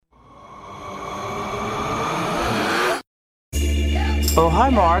Oh,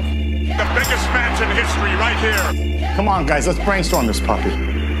 hi, Mark. The biggest match in history right here. Come on, guys, let's brainstorm this puppy.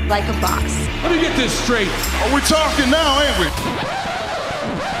 Like a boss. Let me get this straight. Are we talking now, ain't we?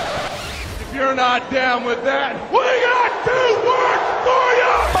 If you're not down with that, we got two words for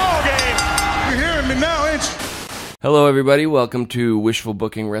you! Ball game! You're hearing me now, ain't you? Hello, everybody. Welcome to Wishful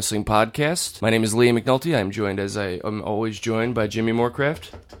Booking Wrestling Podcast. My name is Liam McNulty. I'm joined, as I am always joined, by Jimmy Morecraft.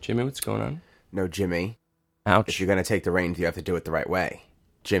 Jimmy, what's going on? No, Jimmy. Ouch. If you're going to take the reins, you have to do it the right way.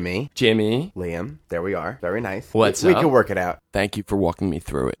 Jimmy. Liam. There we are. Very nice. What's we up? can work it out. Thank you for walking me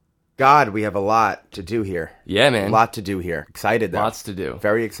through it. God, we have a lot to do here. Yeah, man. A lot to do here. Excited, though. Lots to do.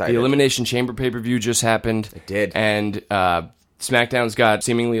 Very excited. The Elimination Chamber pay-per-view just happened. It did. And SmackDown's got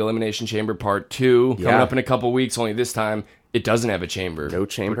seemingly Elimination Chamber Part 2 coming up in a couple weeks, only this time it doesn't have a chamber. No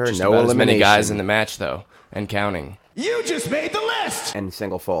chamber, Just no about elimination. as many guys in the match, though, and counting. You just made the list! And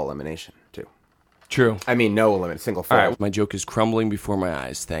single fall elimination, too. True. I mean, no elimination. Single fall. All right, my joke is crumbling before my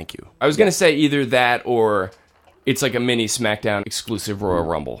eyes. Thank you. I was going to say either that or it's like a mini SmackDown exclusive Royal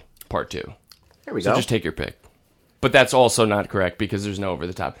Rumble Part 2. There we So go. just take your pick. But that's also not correct because there's no over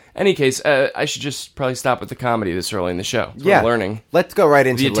the top. Any case, I should just probably stop with the comedy this early in the show. That's what I'm learning. Let's go right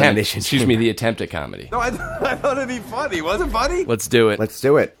into The attempt. elimination. Excuse me, the attempt at comedy. No, I thought it'd be funny. Was it funny? Let's do it. Let's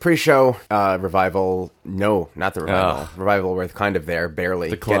do it. Pre-show, Revival. No, not the Revival. Oh. Revival were kind of there, barely.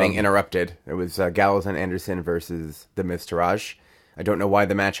 The club. Getting interrupted. It was Gallows and Anderson versus The Miz Taraj. I don't know why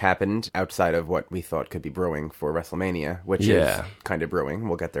the match happened outside of what we thought could be brewing for WrestleMania, which is kind of brewing.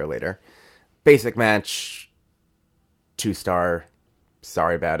 We'll get there later. Basic match, 2-star.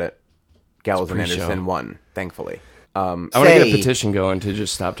 Sorry about it. Gallows and pre-show. Anderson won, thankfully. I want to get a petition going to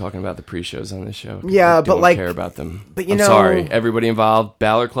just stop talking about the pre-shows on this show. Yeah, I but don't like, care about them. But you I'm know, sorry, everybody involved.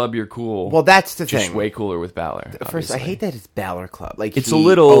 Balor Club, you're cool. Well, that's the just thing. way cooler with Balor. First, I obviously. hate that it's Balor Club. Like It's he a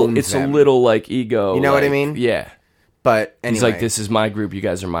little. owns It's them. a little like ego. You know what I like, mean? Yeah. But anyway, He's like, this is my group. You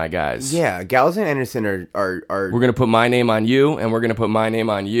guys are my guys. Yeah, Gallows and Anderson are We're gonna put my name on you, and we're gonna put my name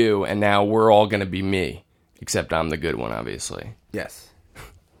on you, and now we're all gonna be me, except I'm the good one, obviously. yes.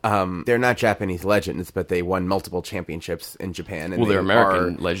 They're not Japanese legends, but they won multiple championships in Japan. And Well, they're they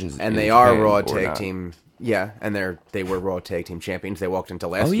American are, legends and in they Japan, are Raw or Tag not. Team. Yeah, and they were Raw Tag Team champions. They walked into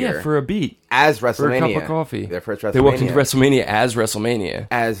last Oh yeah, year for a beat, as for WrestleMania. a cup of coffee. Their first WrestleMania. They walked into WrestleMania as WrestleMania.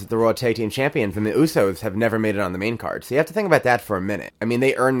 as the Raw Tag Team champions, and the Usos have never made it on the main card. So you have to think about that for a minute. I mean,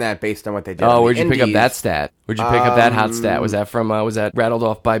 they earned that based on what they did. Oh, on where'd the you pick up Indies. that stat? Where'd you pick up that hot stat? Was that from? Was that rattled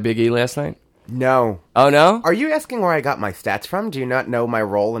off by Big E last night? No. Oh no. Are you asking where I got my stats from? Do you not know my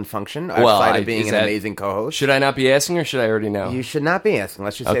role and function outside of being is an that- amazing co-host? Should I not be asking, or should I already know? You should not be asking.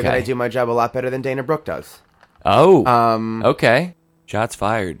 Let's just say that Okay. I do my job a lot better than Dana Brooke does. Oh. Okay. Shots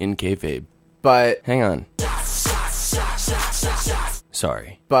fired in kayfabe. But Hang on.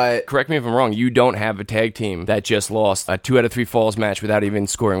 Sorry. but Correct me if I'm wrong. You don't have a tag team that just lost a 2 out of 3 falls match without even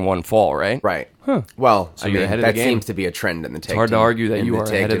scoring one fall, right? right. Well, So you're ahead of the that game. seems to be a trend in the tag. It's hard to team- argue that in you the are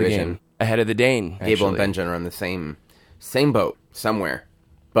tag ahead of the division. game. Ahead of the Dane. Gable and actually. Benjamin are on the same boat somewhere.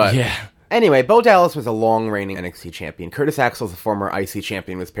 But Yeah. anyway, Bo Dallas was a long-reigning NXT champion. Curtis Axel's a former IC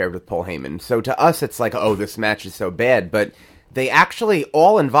champion, was paired with Paul Heyman. So to us, it's like, oh, this match is so bad. But they actually,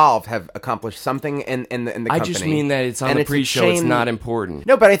 all involved, have accomplished something in the company. I just mean that it's on And the a pre-show. It's shame- not important.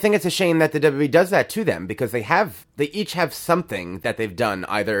 No, but I think it's a shame that the WWE does that to them because they each have something that they've done,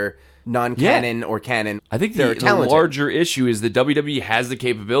 either non-canon or canon. I think they're the talented. larger issue is that WWE has the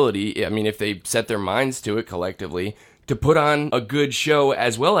capability, I mean, if they set their minds to it collectively, to put on a good show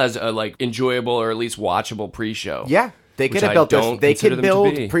as well as a like enjoyable or at least watchable pre-show. Yeah, they Which could have I built this. don't They consider could them to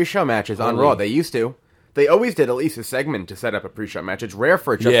build be. pre-show matches on Totally. Raw. They used to. They always did at least a segment to set up a pre-show match. It's rare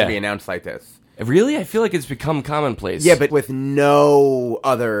for it just Yeah. to be announced like this. Really? I feel like it's become commonplace. Yeah, but with no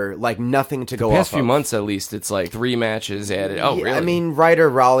other, like, nothing to go off past few of. months at least, it's like 3 matches added. Oh, Yeah, really? I mean, Ryder,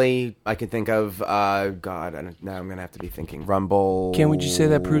 Raleigh, I could think of, now I'm going to have to be thinking. Rumble. Can't we just say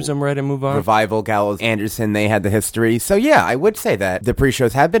that proves I'm right and move on? Revival, Gallows, Anderson, they had the history. So yeah, I would say that the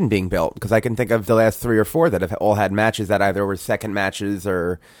pre-shows have been being built because I can think of the last 3 or 4 that have all had matches that either were second matches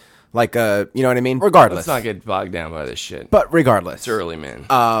or like you know what I mean? Regardless. Let's not get bogged down by this shit. But regardless. It's early, man.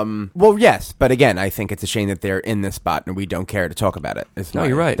 Well, yes, but again, I think it's a shame that they're in this spot and we don't care to talk about it. No,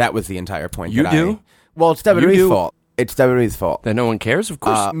 you're right. That was the entire point. You that do? Well, it's You WWE's do? fault. It's WWE's fault. That no one cares? Of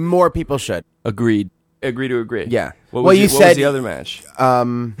course. More people should. Agreed. Agree to agree. Yeah. What Well, was you what was said- the other match?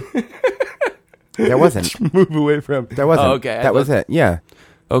 There wasn't. Move away from. There wasn't. Oh, okay. I That was thought- it. Yeah.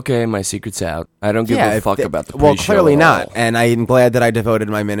 Okay, my secret's out. I don't give a if fuck the- about the well, pre-show clearly at not. all. And I'm glad that I devoted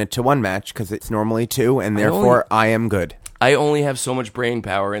my minute to one match because it's normally 2, and therefore I am good. I only have so much brain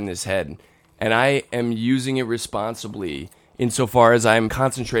power in this head, and I am using it responsibly insofar as I'm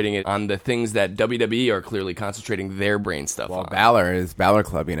concentrating it on the things that WWE are clearly concentrating their brain stuff on. Balor is Balor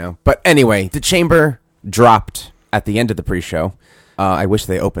Club, you know. But anyway, the Chamber dropped at the end of the pre-show. I wish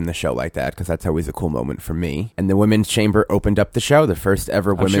they opened the show like that, because that's always a cool moment for me. And the Women's Chamber opened up the show, the first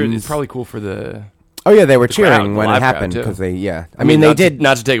ever women's... Sure it's probably cool for the... Oh, yeah, they were cheering crowd, when the it live happened, crowd, too. because they, yeah. I mean, they did...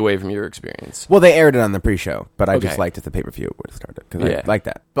 Not to take away from your experience. Well, they aired it on the pre-show, but I Okay. just liked if the pay-per-view would have started, because Yeah. I like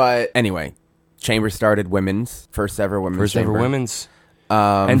that. But anyway, Chamber started women's, first ever women's Chamber.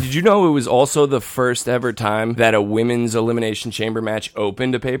 And did you know it was also the first ever time that a women's Elimination Chamber match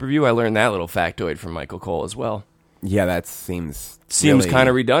opened a pay-per-view? I learned that little factoid from Michael Cole as well. Yeah, that seems Seems really kind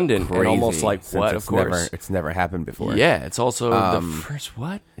of redundant and crazy, almost like, since what, of course. It's never happened before. Yeah, it's also the first,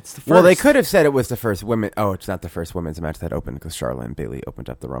 what? It's the first. Well, they could have said it was the first women. Oh, it's not the first women's match that opened, because Charlotte and Bayley opened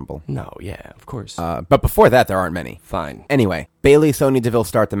up the Rumble. No, yeah, of course. But before that, there aren't many. Fine. Anyway, Bayley, Sonya Deville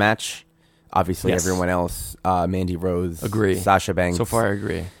start the match. Obviously, Yes. everyone else, Mandy Rose, Agree. Sasha Banks. So far, I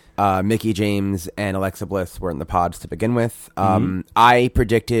agree. Mickey James and Alexa Bliss were in the pods to begin with. I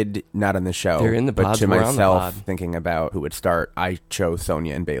predicted, not on the show, They're in the but pods, to we're on the myself, pod. thinking about who would start, I chose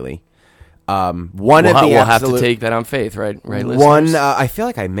Sonya and Bayley. We'll have to take that on faith, right? Right, One, listeners? I feel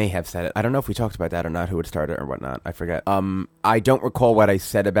like I may have said it. I don't know if we talked about that or not, who would start it or whatnot. I forget. I don't recall what I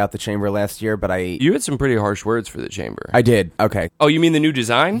said about the Chamber last year, but You had some pretty harsh words for the Chamber. I did. Okay. Oh, you mean the new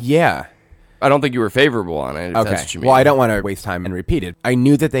design? Yeah. I don't think you were favorable on it, if Okay. that's what you mean. Well, I don't want to waste time and repeat it. I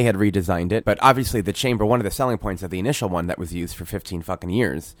knew that they had redesigned it, but obviously the Chamber, one of the selling points of the initial one that was used for 15 fucking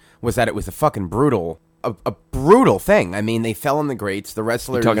years was that it was a fucking brutal, a brutal thing. I mean, they fell in the grates. The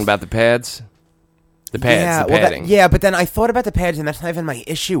wrestlers... You're talking about the pads? The pads, yeah, the well, padding. yeah, but then I thought about the pads, and that's not even my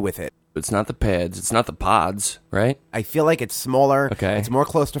issue with it. It's not the pads. It's not the pods, right? I feel like it's smaller. Okay. It's more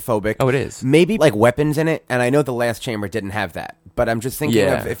claustrophobic. Oh, it is. Maybe like weapons in it, and I know the last Chamber didn't have that. But I'm just thinking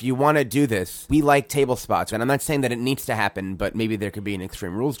Yeah. of, if you want to do this, we like table spots. And I'm not saying that it needs to happen, but maybe there could be an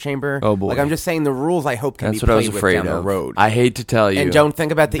Extreme Rules Chamber. Oh, boy. Like, I'm just saying the rules I hope can That's be what I was played with afraid down of. the road. I hate to tell you. And don't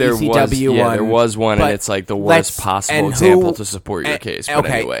think about the there ECW was, one. Yeah, there was one, but and it's like the let's- worst possible and example who- to support your and- case. But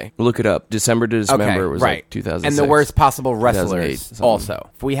okay. anyway, look it up. December to Dismember was right. like 2006. And the worst possible 2008, wrestlers something. also.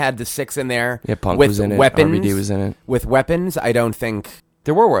 If we had the 6 in there Yeah, Punk with was in it, weapons, RVD was in it. With weapons, I don't think...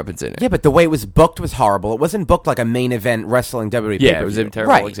 There were weapons in it. Yeah, but the way it was booked was horrible. It wasn't booked like a main event wrestling WWE Yeah, pay-per-view. it was a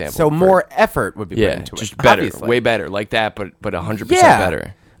terrible right. example So for- more effort would be put Yeah, into just it. better, obviously. way better, like that, but 100% Yeah.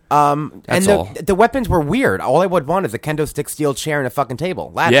 better. And That's all. the weapons were weird. All I would want is a kendo stick, steel chair, and a fucking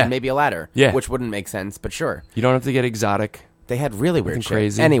table. Ladder, Yeah. maybe a ladder. Yeah. Which wouldn't make sense, but sure. You don't have to get exotic. They had really weird Nothing shit.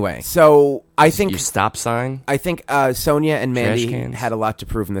 crazy. Anyway, so I think You stop sign. Sonya and Mandy cans. had a lot to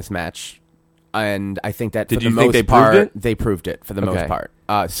prove in this match. And I think that Did for you the think most they part, proved it? they proved it for the most Okay. part.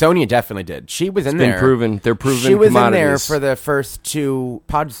 Sonya definitely did. She was in been there. proven. They're proven She was in there commodities. for the first 2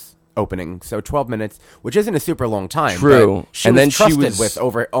 pods opening, so 12 minutes, which isn't a super long time. True. But she And was then she trusted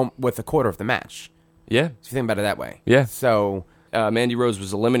was- with a quarter of the match. Yeah. If you think about it that way. Yeah. So Mandy Rose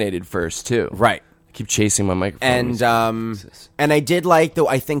was eliminated first, too. right. I keep chasing my microphone. And I did like, though,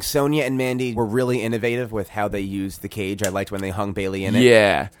 I think Sonya and Mandy were really innovative with how they used the cage. I liked when they hung Bayley in it.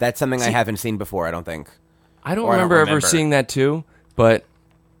 Yeah. That's something I haven't seen before, I don't think. I don't Or I don't remember ever remember. seeing that too, but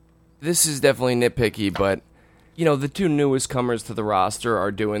this is definitely nitpicky. But you know, the 2 newest comers to the roster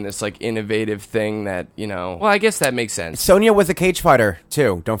are doing this like innovative thing that well, I guess that makes sense. Sonya was a cage fighter,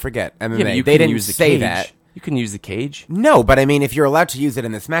 too. Don't forget. MMA. Yeah, but you they can didn't use the say cage. that. You can use the cage. No, but I mean, if you're allowed to use it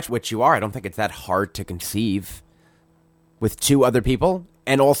in this match, which you are, I don't think it's that hard to conceive with 2 other people.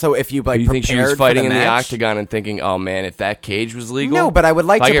 And also, if you You think she was prepared fighting for in the match- octagon and thinking, "Oh man, if that cage was legal?" No, but I would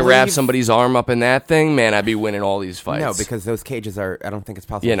like if to I could wrap believe- somebody's arm up in that thing, man, I'd be winning all these fights. No, because those cages are. I don't think it's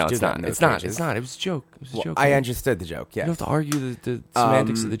possible. yeah, no, to do it's that not. in those It's not. cages. It's not. It was a joke. It was a Well, joke. I man. understood the joke. Yeah, You don't have to argue the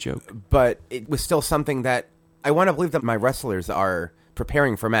semantics of the joke. but it was still something that I want to believe that my wrestlers are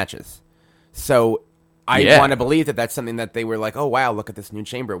preparing for matches. So I Yeah. want to believe that that's something that they were like, oh, wow, look at this new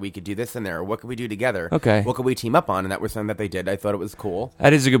chamber. We could do this in there. Or what could we do together? Okay. What could we team up on? And that was something that they did. I thought it was cool.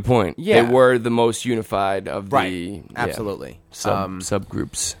 That is a good point. Yeah. They were the most unified of the Right. Absolutely.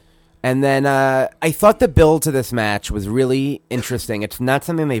 subgroups. And then I thought the build to this match was really interesting. It's not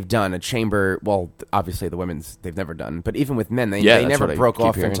something they've done. A chamber, well, obviously the women's they've never done. But even with men, they Yeah, that's never what I broke keep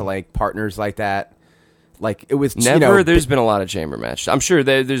off hearing. into like partners like that. Like it was Never. There's been a lot of chamber matches. I'm sure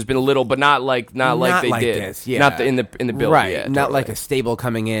there's been a little, but not like they did. This, yeah. Not in the build. right? Yeah, not totally. like a stable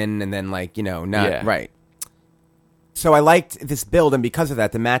coming in and then like not Yeah. right. So I liked this build, and because of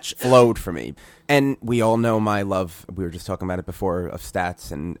that, the match flowed for me. And we all know my love. We were just talking about it before of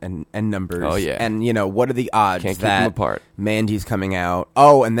stats and numbers. Oh, yeah. And what are the odds Can't keep that them apart. Mandy's coming out?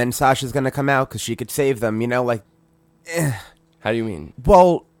 Oh, and then Sasha's going to come out because she could save them. Like, How do you mean?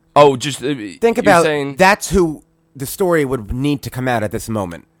 well, Oh, just think you're about saying, that's who the story would need to come out at this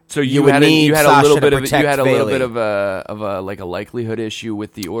moment. So you would had need a Sasha little to bit of protect you had a little Bayley. bit of a like a likelihood issue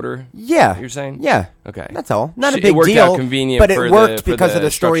with the order. Yeah, You're saying? Yeah. Okay. That's all. Not a It big worked deal. out convenient but it for worked the- because for of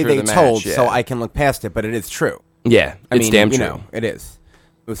the story structure they of the told, match, yeah. so I can look past it. But it is true. Yeah, it's damn true. It is.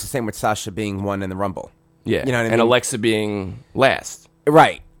 It was the same with Sasha being one in the Rumble. Yeah, You know what I mean? And Alexa being last.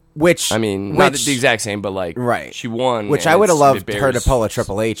 Right. Which I mean, not the exact same, but like, right. she won. Which and I would have loved it her to bears- pull a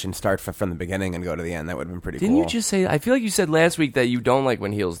Triple H and start from the beginning and go to the end. That would have been pretty Didn't cool. you just say? I feel like you said last week that you don't like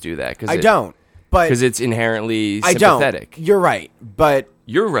when heels do that. I don't. But because it's inherently I sympathetic. don't. You're right. But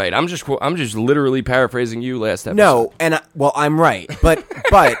You're right. I'm just literally paraphrasing you last episode. no, and I'm right. But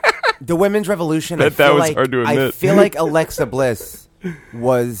the women's revolution. That was hard to I admit. feel like Alexa Bliss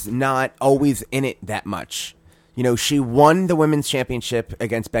was not always in it that much. You know, she won the women's championship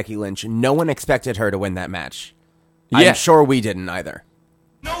against Becky Lynch. No one expected her to win that match. Yeah. I'm sure we didn't either.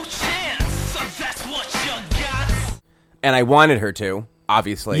 No chance, so that's what you got. And I wanted her to,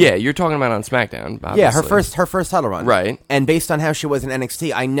 obviously. Yeah, you're talking about on SmackDown. Obviously. Yeah, her first title run. Right. And based on how she was in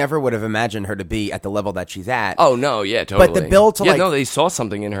NXT, I never would have imagined her to be at the level that she's at. Oh no, yeah, totally. But the build to no, they saw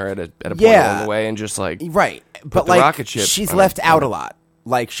something in her at a point Yeah. along the way, and just like Right. But the like rocket ship she's on left it. out a lot.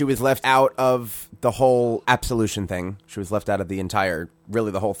 Like she was left out of the whole absolution thing. She was left out of the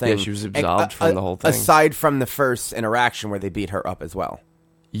whole thing. Yeah, she was absolved from the whole thing. Aside from the first interaction where they beat her up as well.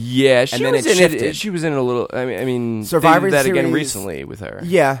 Yeah, she then was it in shifted. it. She was in it a little. I mean, Survivor they did that again Series- recently with her.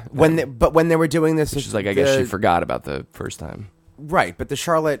 Yeah, when they were doing this, She's like, I guess she forgot about the first time. Right, but the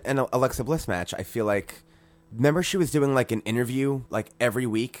Charlotte and Alexa Bliss match, I feel like. Remember, she was doing like an interview like every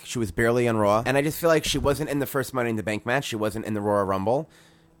week. She was barely on Raw, and I just feel like she wasn't in the first Money in the Bank match. She wasn't in the Royal Rumble,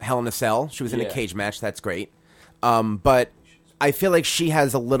 Hell in a Cell. She was in a cage match. That's great, but I feel like she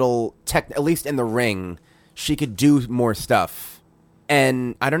has a little at least in the ring, she could do more stuff.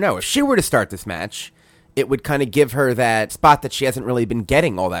 And I don't know if she were to start this match, it would kind of give her that spot that she hasn't really been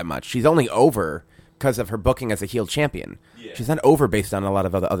getting all that much. She's only over because of her booking as a heel champion. Yeah. She's not over based on a lot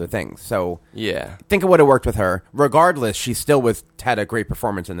of other things. So Yeah, think it would have worked with her. Regardless, she still had a great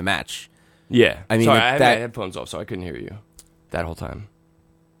performance in the match. yeah. I mean, sorry, that- I had my headphones off, so I couldn't hear you that whole time.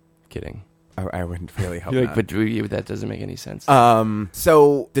 Kidding. I wouldn't really hope You're not. like, but that doesn't make any sense.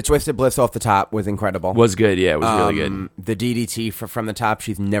 So the Twisted Bliss off the top was incredible. was good. Yeah, it was really good. The DDT from the top,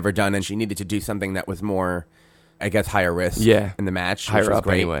 she's never done, and she needed to do something that was more, I guess, higher risk. Yeah. In the match, Higher which was up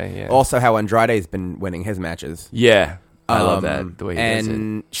great. anyway, yeah. Also, how Andrade's been winning his matches. Yeah, I love that the way he does it.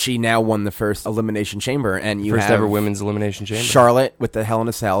 And she now won the first Elimination Chamber, and you First have ever women's elimination chamber. Charlotte with the Hell in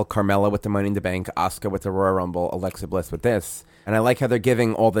a Cell, Carmella with the Money in the Bank, Asuka with the Royal Rumble, Alexa Bliss with this. And I like how they're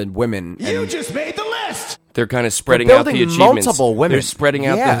giving all the women. You just made the list. They're kind of spreading out the building achievements. multiple women. They're spreading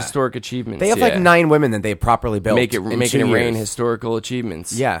out the Yeah. historic achievements. They have like 9 women that they properly built. making in it 2 rain years. historical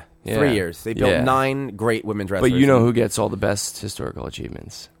achievements. Yeah, 3 years. They built 9 great women's wrestlers. But you know who gets all the best historical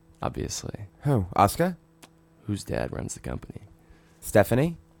achievements? Obviously, Who? Asuka? whose dad runs the company?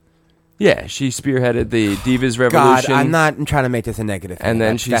 Stephanie? Yeah, she spearheaded the Divas God, Revolution. I'm not trying to make this a negative thing. And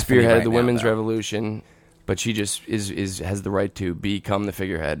then That's she Stephanie spearheaded right the now, Women's though. Revolution, but she just has the right to become the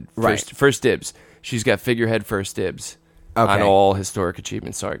figurehead. Right. First dibs. She's got figurehead first dibs Okay. on all historic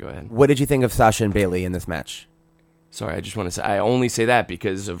achievements. Sorry, go ahead. What did you think of Sasha and Bayley in this match? Sorry, I just want to say I only say that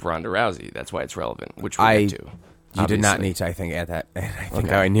because of Ronda Rousey. That's why it's relevant, which we'll get to. You did not obviously. need to, I think, add that. I think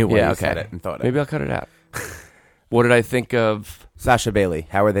Okay. I knew when Yeah, you okay. said it and thought Maybe it. I'll cut it out. What did I think of? Sasha Bayley,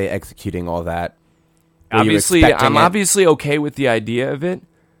 how are they executing all that? Were you Obviously, expecting I'm it? obviously okay with the idea of it,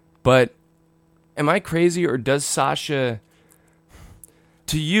 but am I crazy or does Sasha?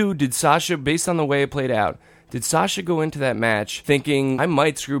 To you, did Sasha, based on the way it played out, did Sasha go into that match thinking I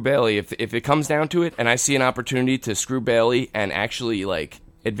might screw Bayley if it comes down to it, and I see an opportunity to screw Bayley and actually like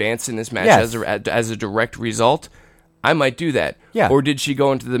advance in this match Yes. as a direct result? I might do that. Yeah. Or did she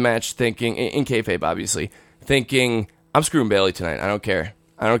go into the match thinking, in kayfabe, obviously, thinking I'm screwing Bayley tonight. I don't care.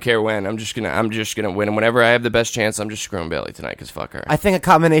 I don't care when. I'm just gonna win. And whenever I have the best chance, I'm just screwing Bayley tonight because fuck her. I think a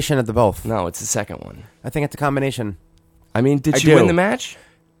combination of the both. No, it's the second one. I think it's a combination. I mean, did I she do. win the match?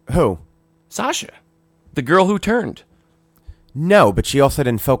 Who? Sasha, the girl who turned. No, but she also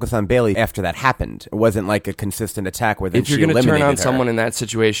didn't focus on Bayley after that happened. It wasn't like a consistent attack where then If you're she going to turn on eliminated her. someone in that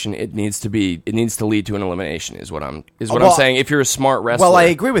situation, it needs to lead to an elimination. Is what I'm Well, saying. If you're a smart wrestler, Well, I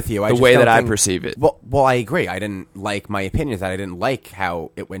agree with you. I the just way don't that I think- perceive it. Well, I agree. I didn't like my opinions that I didn't like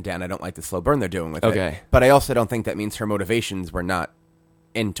how it went down. I don't like the slow burn they're doing with it. Okay. But I also don't think that means her motivations were not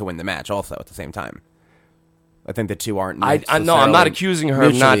in to win the match also at the same time. I think the two aren't No, I'm not necessarily accusing her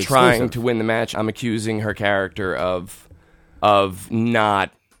of not mutually trying exclusive. to win the match. I'm accusing her character of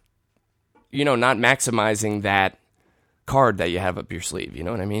not, not maximizing that card that you have up your sleeve. You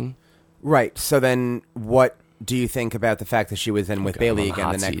know what I mean? Right. So then what do you think about the fact that she was in with Okay, Bailey I'm on the again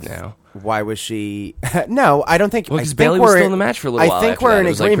hot the seat next? now. Why was she? No, I don't think. Well, I because think Bailey was we're- still in the match for a little while. I think after we're that. in It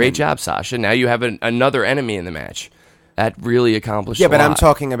was agreement. like, great job, Sasha. Now you have another enemy in the match. That really accomplished. Yeah, a but I'm lot.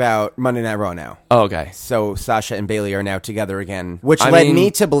 talking about Monday Night Raw now. Oh, okay. So Sasha and Bailey are now together again, which I led mean-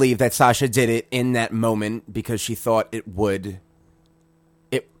 me to believe that Sasha did it in that moment because she thought it would.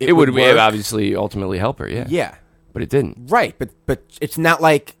 It would work. obviously ultimately help her. Yeah. Yeah, But it didn't. right. But it's not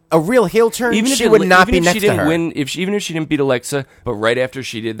like a real heel turn. Even if she it- would not even be if next she to didn't her. win, even if she didn't beat Alexa, but right after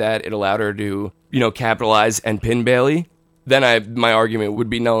she did that, it allowed her to, capitalize and pin Bailey. Then my argument would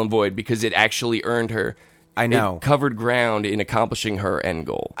be null and void because it actually earned her. I know. It covered ground in accomplishing her end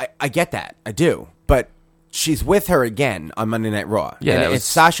goal. I get that. I do. But she's with her again on Monday Night Raw. Yeah, And that if was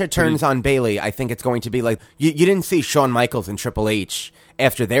Sasha turns on Bailey, I think it's going to be like you didn't see Shawn Michaels and Triple H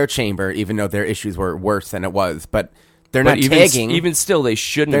after their chamber, even though their issues were worse than it was. But they're But not even, tagging. even still, they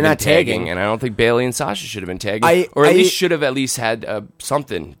shouldn't They're have not been tagging, tagging. and I don't think Bailey and Sasha should have been tagging, or at least should have at least had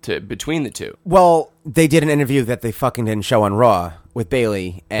something between the two. Well, they did an interview that they fucking didn't show on Raw with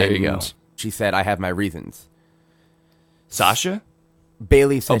Bailey, and There you go. she said, "I have my reasons." Sasha?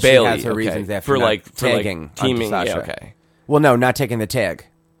 Bailey said Bailey, she has her okay. reasons after For, not like, tagging onto teaming, Sasha. yeah, okay. Well, no, not taking the tag.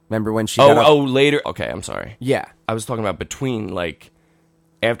 Remember when she? got up- Later. Okay, I'm sorry. yeah. I was talking about between,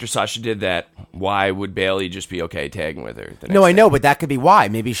 after Sasha did that, why would Bailey just be okay tagging with her? No, I know, but that could be why.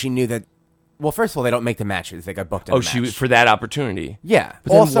 Maybe she knew that. Well, first of all, they don't make the matches; they got booked in. Oh, the match. for that opportunity. Yeah. But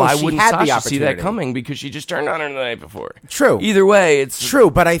then Also, why she wouldn't had the Sasha see that opportunity. coming? Because she just turned on her the night before. True. Either way, it's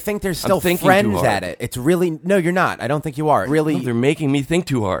True, but I think there's still thinking too friends hard. at it. It's really no, you're not. I don't think you are. Really, They're making me think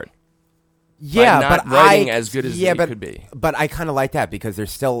too hard. yeah, by not but writing as good as they but, could be. But I kind of like that because they're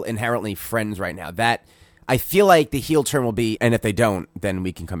still inherently friends right now. That I feel like the heel turn will be, and if they don't, then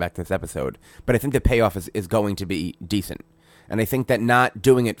we can come back to this episode. But I think the payoff is going to be decent, and I think that not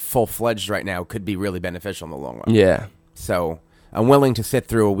doing it full fledged right now could be really beneficial in the long run. Yeah. So I'm willing to sit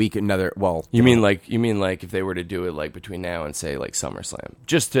through a week another. Well, You mean like if they were to do it between now and say SummerSlam,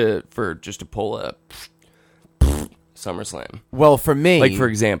 just to pull a SummerSlam, well for me, for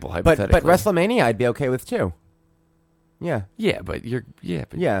example, but hypothetically. WrestleMania I'd be okay with too. Yeah. Yeah, but Yeah.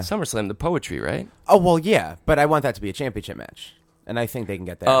 SummerSlam, the poetry, right? Oh well, yeah, but I want that to be a championship match, and I think they can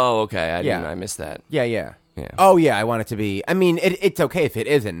get that. Oh, okay. Yeah. I missed that. Yeah. Yeah. Oh, yeah, I want it to be. I mean, it's okay if it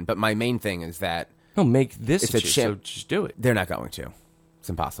isn't, but my main thing is that No, make this It's a a so champ- just do it. they're not going to. It's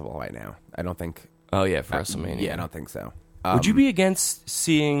impossible right now. I don't think. Oh yeah, for WrestleMania. Yeah, I don't think so. Would you be against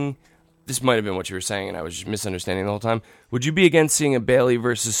seeing? This might have been what you were saying, and I was just misunderstanding the whole time. Would you be against seeing a Bailey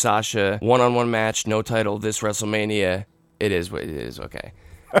versus Sasha one-on-one match, no title, this WrestleMania? It is what it is. Okay,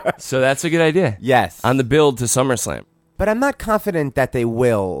 so that's a good idea. Yes. on the build to SummerSlam. But I'm not confident that they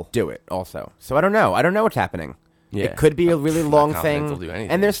will do it. Also, so I don't know. I don't know what's happening. Yeah. It could be a really I'm long not confident thing, they'll do anything.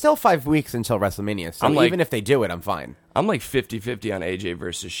 and there's still 5 weeks until WrestleMania. So I'm like- even if they do it, I'm fine. I'm 50-50 on AJ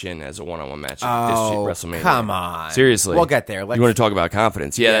versus Shin as a one-on-one match. Oh, this WrestleMania. come on. Seriously, We'll get there. You Let's- want to talk about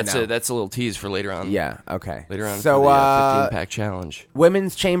confidence? Yeah, Yeah, that's no. that's a little tease for later on. Yeah. Okay. later on. So for the 15 pack challenge.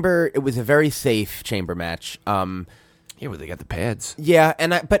 women's chamber, it was a very safe chamber match. Yeah, where they got the pads. Yeah,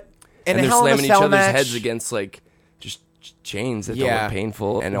 and And a they're Hell in a slamming each Cell other's match, heads against just chains that don't Yeah. look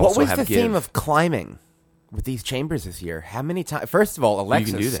painful and What also was have the give. theme of climbing with these chambers this year? How many times? First of all, do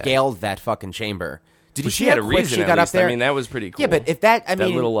Alexa that. scaled that fucking chamber. Did you Well, see she had how a quick reason she at got least. up there? I mean, that was pretty cool. Yeah, but if that, I That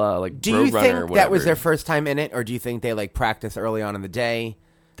mean, little, do you Road Runner or think that was whatever. their first time in it, or do you think they practiced early on in the day?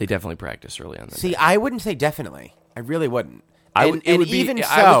 They definitely practiced early on. See, I wouldn't say definitely. I really wouldn't. I And- would- it and would be- even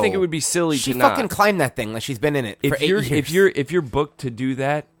I would so, think it would be silly she to not. fucking climbed that thing like she's been in it for 8 years. if you're booked to do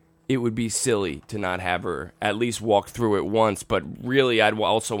that, it would be silly to not have her at least walk through it once. But really, I'd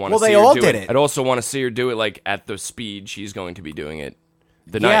also want to Well, see they her all do did it. it. I'd also want to see her do it at the speed she's going to be doing it.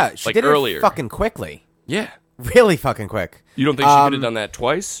 The yeah, night, she did earlier. it fucking quickly. Yeah. Really fucking quick. You don't think she could have done that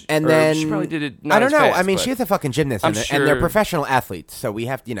twice? And Or then she probably did it. Not I don't as know. fast, I mean, but- she's a fucking gymnast, I'm and sure- they're professional athletes. So we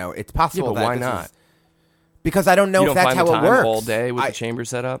have, it's Yeah, possible. but that why this not? is- because I don't know You if don't that's find how the it time works all day with the chamber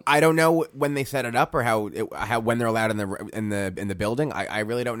set up. I don't know when they set it up or how when they're allowed in the building. I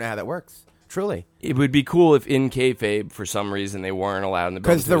really don't know how that works. Truly, It would be cool if in kayfabe, for some reason, they weren't allowed in the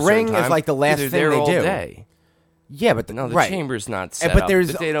building. because the at a certain ring is time. like the last They're thing there they all do. day. Yeah, but No, the right. chamber's not set but up.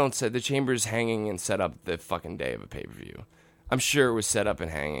 there's They don't set the chamber's hanging and set up the fucking day of a pay per view. I'm sure it was set up and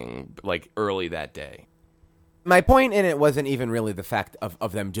hanging early that day. my point in it wasn't even really the fact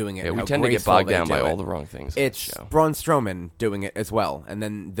of them doing it. Yeah, and we how tend to get graceful bogged they down do by it. all the wrong things. on It's this show. Braun Strowman doing it as well, and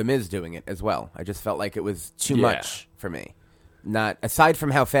then The Miz doing it as well. I just felt like it was too Yeah. much for me. Not aside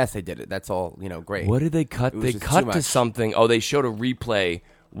from how fast they did it. That's all great. What did they cut? It was They just too cut to much. something. Oh, they showed a replay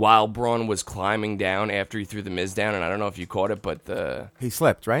while Braun was climbing down after he threw the Miz down, and I don't know if you caught it, but He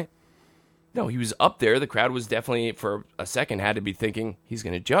slipped, right? No, he was up there. The crowd was definitely, for a second, had to be thinking he's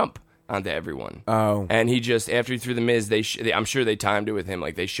going to jump onto everyone. Oh. And he just, after he threw the Miz, I'm sure they timed it with him.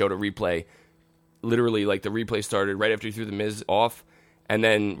 Like, they showed a replay. Literally, like, the replay started right after he threw the Miz off. And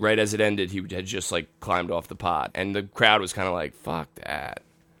then right as it ended, he had just, like, climbed off the pod. And the crowd was kind of like, fuck that.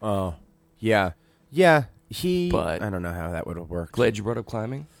 Oh. Yeah. Yeah. But I don't know how that would have worked. Glad you brought up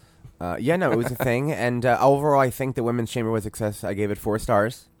climbing. Yeah, no, it was a thing. And overall, I think the Women's Chamber was a success. I gave it 4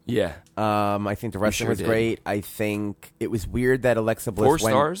 stars. Yeah. I think the wrestling was did. great. I think it was weird that Alexa Bliss 4 went...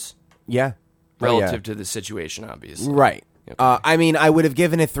 stars? Yeah. Relative to the situation, obviously. Right. Okay. I mean, I would have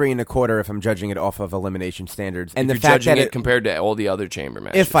given it 3 1/4 if I'm judging it off of elimination standards. And If the you're fact judging that it compared to all the other chamber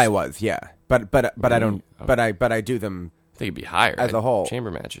matches. if I was, yeah, but I don't, but I do them. I think it'd be higher. As a whole. Chamber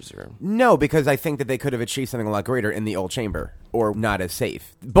matches are... No, because I think that they could have achieved something a lot greater in the old chamber, or not as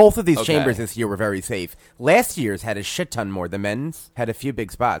safe. Both of these Okay. chambers this year were very safe. Last year's had a shit ton more. The men's had a few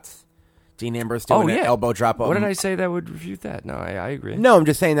big spots. Dean Ambrose doing an elbow drop. What did I say that would refute that? No, I agree. No, I'm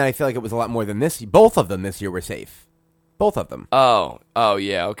just saying that I feel like it was a lot more than this. Both of them this year were safe. Both of them. Oh,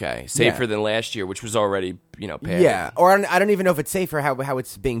 yeah, okay. Safer than last year, which was already, padded. Yeah, or I don't even know if it's safer how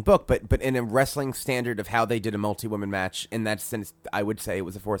it's being booked, but in a wrestling standard of how they did a multi-woman match, in that sense, I would say it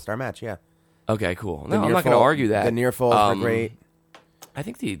was a 4-star match, yeah. Okay, cool. The No, I'm near not going to fall- argue that. The near falls were great. I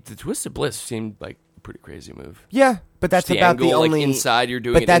think the Twisted Bliss seemed like a pretty crazy move. Yeah, but that's Just the about the angle, like, only... inside, you're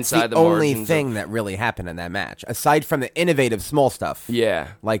doing but it that's inside the the only margins thing of- that really happened in that match, aside from the innovative small stuff. Yeah.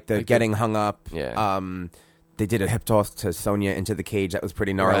 Like the getting hung up. Yeah. They did a hip toss to Sonya into the cage. That was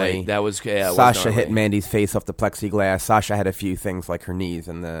pretty gnarly. Right, that was... Yeah, it was Sasha hit gnarly. Mandy's face off the plexiglass. Sasha had a few things like her knees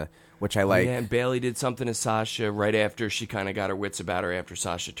and which I like. Yeah, and Bailey did something to Sasha right after she kind of got her wits about her after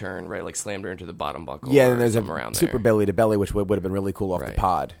Sasha turned, right? Like slammed her into the bottom buckle. Yeah, or and there's something a around super there. belly to belly, which would have been really cool off the Right.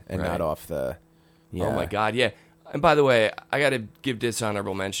 pod and Right. not off the. Yeah. Oh my God, yeah. And by the way, I got to give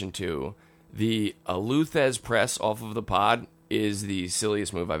dishonorable mention to the Luthez press off of the pod is the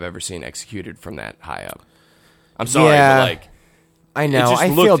silliest move I've ever seen executed from that high up. I'm sorry, Yeah. but like I it know. just I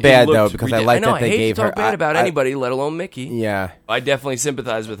looked- feel it bad though looked because I ridiculous. like know, that they I hate gave to her. talk bad about I- anybody, let alone Mickey. Yeah. I definitely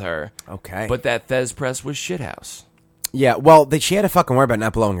sympathize with her. Okay. But that Thez press was shithouse. Yeah. Well, she had to fucking worry about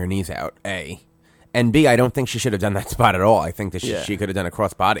not blowing her knees out. A, and B. I don't think she should have done that spot at all. I think that Yeah. she could have done a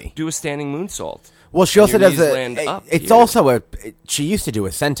crossbody. Do a standing moonsault. Well, she And also your does knees land up It's here. also she used to do a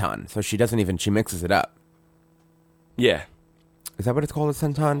senton, so she doesn't even. She mixes it up. Yeah. Is that what it's called, a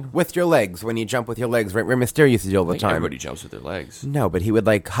senton? With your legs, when you jump with your legs. Rey Mysterio used to do all the I think time. everybody jumps with their legs. No, but he would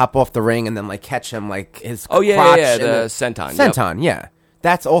like hop off the ring and then like catch him like his Oh, yeah, crotch yeah, and the then- senton, yep. Senton, yeah.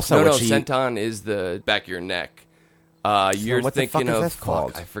 That's also No, what no, she... senton is the back of your neck. You're what the fuck thinking is of this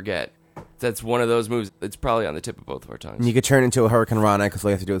called? I forget. That's one of those moves. It's probably on the tip of both of our tongues. And you could turn into a Hurricane Rana because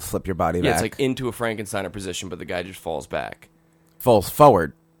all you have to do is flip your body yeah, back. it's like into a Frankensteiner position, but the guy just falls back. falls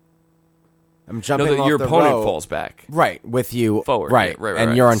forward. I'm No, jumping off your the opponent rope. falls back Right, with you forward. Right, yeah, right, and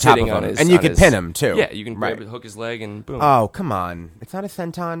right. you're on top Sitting of on him. his- And you on could his- pin him, too. Yeah, you can right. hook his leg and boom. Oh, come on. It's not a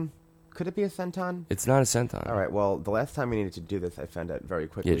senton? Could it be a senton? It's not a senton. All right, well, the last time we needed to do this, I found out very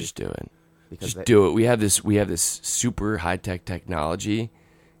quickly. Yeah, just do it. Because Just do it. We have this super high tech technology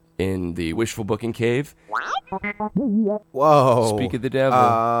in the wishful booking cave. Whoa. Speak of the devil.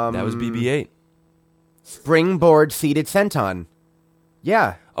 That was BB-8. Springboard seated senton.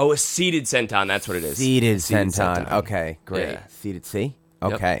 Yeah. Oh, a seated senton. That's what it is. Seated Seated senton. Okay, great. Yeah. Seated C?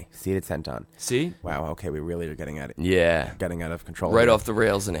 Yep. Okay, seated senton. See? Wow, okay, we really are getting at it. Yeah. Getting out of control. Right here. off the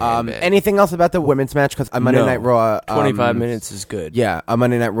rails in a handbag. Anything else about the women's match? Because on Monday No. Night Raw... 25 minutes is good. Yeah, on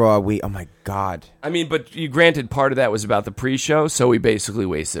Monday Night Raw, oh my God. I mean, but you granted part of that was about the pre-show, so we basically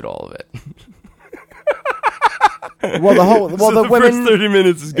wasted all of it. Well, the women... first 30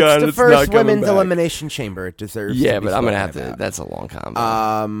 minutes is gone. It's the not first coming women's back. elimination chamber. It deserves Yeah, to be but I'm going to have spoken to... about. That's a long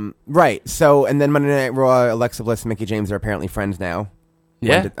combo. Right, so, and then Monday Night Raw, Alexa Bliss and Mickie James are apparently friends now.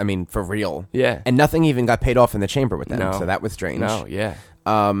 yeah? I mean, for real. Yeah. And nothing even got paid off in the chamber with them, No. so that was strange. No, yeah.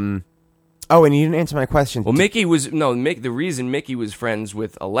 Oh, and you didn't answer my question. Well, Mickey was... No, the reason Mickey was friends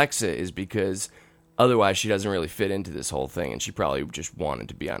with Alexa is because otherwise she doesn't really fit into this whole thing, and she probably just wanted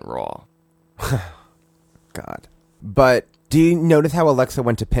to be on Raw. God. But do you notice how Alexa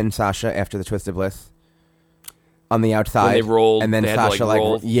went to pin Sasha after the Twisted Bliss? On the outside. When they rolled, and then they had to, Sasha like,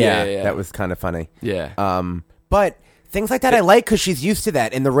 roll. yeah, Yeah. that was kind of funny. Yeah. But things like that I like because she's used to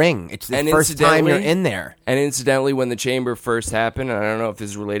that in the ring. It's the And first time you're incidentally- in there. And incidentally, when the chamber first happened, and I don't know if this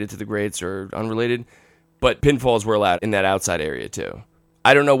is related to the greats or unrelated, but pinfalls were allowed in that outside area too.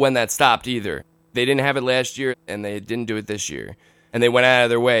 I don't know when that stopped either. They didn't have it last year, and they didn't do it this year. And they went out of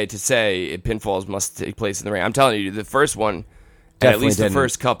their way to say pinfalls must take place in the ring. I'm telling you, the first one, and at Definitely least the didn't.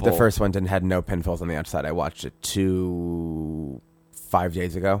 first couple. The first one had no pinfalls on the outside. I watched it 5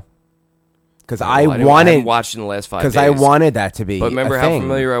 days ago. because I haven't watched in the last 5 days. Because I wanted that to be. But remember a how thing.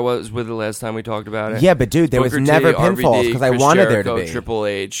 familiar I was with it last time we talked about it? Yeah, but dude, there Booker was never T, pinfalls RVD, because I Chris wanted Jericho, there to be. Triple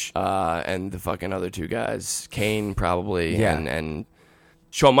H, and the fucking other two guys, Kane probably, Yeah. and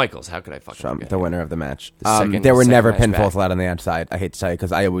Shawn Michaels. How could I fucking forget The him? winner of the match. The there were second never match pinfalls back. allowed on the outside. I hate to tell you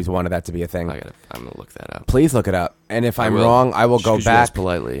because I always wanted that to be a thing. I'm gonna look that up. Please look it up. And if I'm will. wrong, I will Just go 'cause you asked back.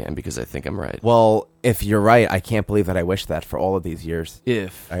 politely, and because I think I'm right. Well, if you're right, I can't believe that I wished that for all of these years.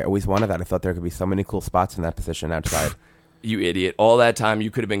 If I always wanted that. I thought there could be so many cool spots in that position outside. you idiot, all that time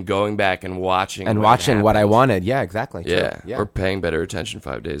you could have been going back and watching And what watching what I happened. wanted. Yeah, exactly. True. Yeah, or paying better attention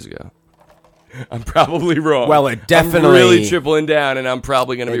 5 days ago. I'm probably wrong. Well, it definitely- I'm really tripling down, and I'm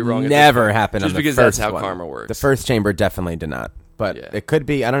probably going to be wrong. Never at this point. happened just on the because first that's how one. karma works. The first chamber definitely did not. But Yeah. it could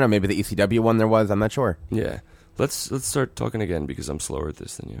be, I don't know, maybe the ECW one there was. I'm not sure. Yeah, let's start talking again because I'm slower at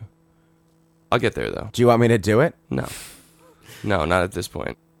this than you. I'll get there though. Do you want me to do it? No, not at this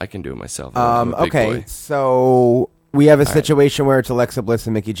point. I can do it myself. I'm a big Okay, boy. so we have a situation where it's Alexa Bliss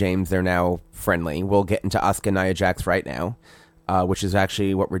and Mickie James. They're now friendly. We'll get into Asuka and Nia Jax right now, which is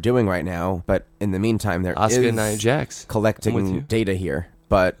actually what we're doing right now. But in the meantime, there Asuka is and Nia Jax. I'm with collecting you. data here.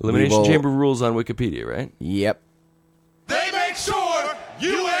 But we Elimination will- Chamber rules on Wikipedia, right? Yep. They make sure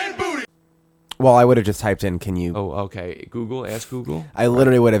you ain't booty. Well, I would have just typed in, can you... Oh, okay. Google, ask Google. I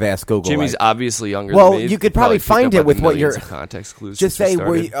literally would have asked Google. Jimmy's like, obviously younger Well, than me. you could probably picked find up it on with the what millions you're- of context clues. just since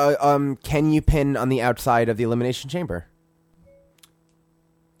we say, started. can you pin on the outside of the Elimination Chamber?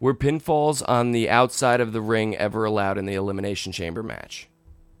 Were pinfalls on the outside of the ring ever allowed in the Elimination Chamber match?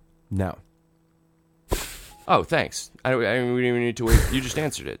 No. Oh, thanks. We didn't even need to wait. You just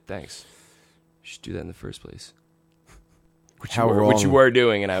answered it. Thanks. You should do that in the first place. Which How you were, wrong- which you were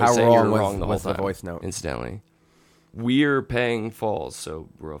doing, and I was how saying you wrong were was- wrong the whole was the time. voice note? Incidentally. We're paying falls, so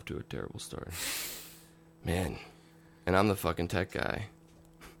we're off to a terrible start. Man. And I'm the fucking tech guy.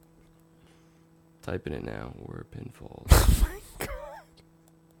 Typing it now. We're pinfalls. Oh my god.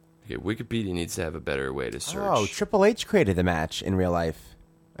 Okay, Wikipedia needs to have a better way to search. Oh, Triple H created the match in real life.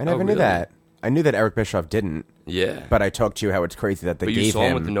 I never knew really? that. I knew that Eric Bischoff didn't. Yeah. But I talked to you how it's crazy that they But gave you saw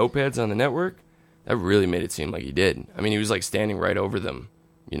him with him... the notepads on the network? That really made it seem like he did. I mean, he was like standing right over them,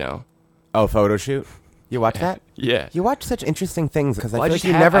 you know? Oh, photo shoot? You watch that? Yeah. You watch such interesting things because I Well, feel like just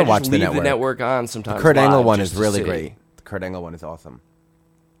you have- never I just watch the leave network. the network on sometimes. Kurt Angle live one just is to really see. great. The Kurt Angle one is awesome.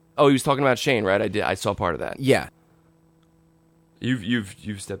 Oh, he was talking about Shane, right? I saw part of that. Yeah. You've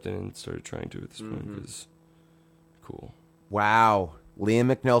stepped in and started trying to at this point. 'Cause- cool. Wow.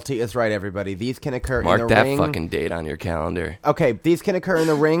 Liam McNulty is right, everybody. These can occur Mark in the that ring. fucking date on your calendar. Okay, these can occur in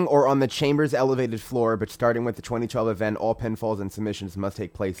the ring or on the Chamber's elevated floor, but starting with the 2012 event, all pinfalls and submissions must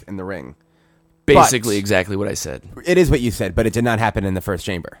take place in the ring. Basically, exactly what I said. It is what you said, but it did not happen in the first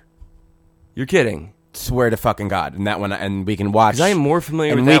Chamber. You're kidding. Swear to fucking God. And that one, and we can watch. Because I am more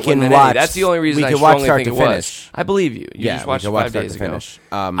familiar and with we that one can than watch- any. That's the only reason we I can watch strongly start think to it was. finish. I believe you. You Yeah, just we watched can it watch 5 start days to ago.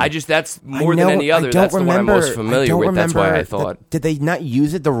 finish. That's I more than know- any other. I don't That's the one I'm remember- most familiar with. That's why I thought. Did they not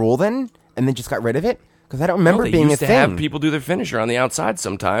use it, the rule then, and then just got rid of it? Because I don't remember No, they being used a to thing. have people do their finisher on the outside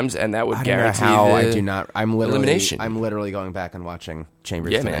sometimes, and that would I don't know guarantee how. the I do not. I'm literally. elimination. I'm literally going back and watching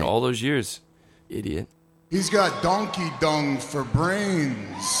Chambers. Yeah, today. man, all those years. Idiot. He's got donkey dung for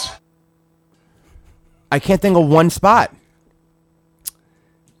brains. I can't think of one spot.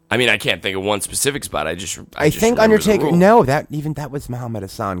 I mean, I can't think of one specific spot. I just I think remember the Undertaker. rule. No, that was Muhammad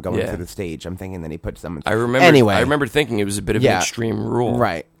Hassan going Yeah. through the stage. I'm thinking that he put someone. I remember. Anyway, I remember thinking it was a bit of Yeah. an extreme rule.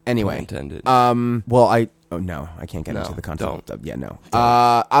 Right. Anyway, Pun intended. Well, oh no, I can't get No, into the concept. don't. Yeah, no.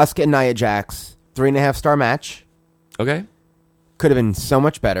 Asuka and Nia Jax, 3.5 star match. Okay. Could have been so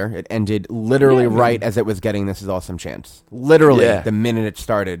much better. It ended literally right as it was getting This Is Awesome chance. Literally, Yeah. the minute it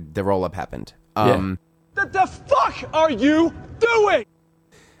started, the roll up happened. Yeah. What the fuck are you doing?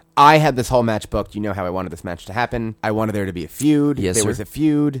 I had this whole match booked. You know how I wanted this match to happen. I wanted there to be a feud. Yes, there sir. was a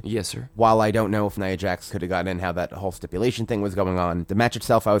feud. Yes, sir. While I don't know if Nia Jax could have gotten in, how that whole stipulation thing was going on, the match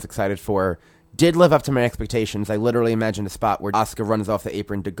itself I was excited for. Did live up to my expectations. I literally imagined a spot where Asuka runs off the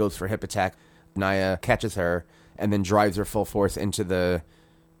apron, goes for a hip attack. Nia catches her and then drives her full force into the...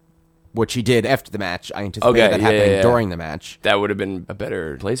 What she did after the match. I anticipated that happening during the match. That would have been a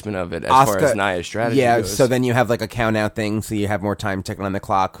better placement of it as far as Nia's strategy goes. So then you have like a count out thing, so you have more time ticking on the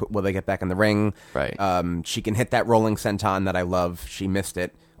clock. Will they get back in the ring? Right. She can hit that rolling senton that I love. She missed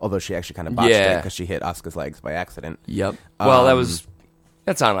it, although she actually kind of botched it because she hit Asuka's legs by accident. Yep. Well,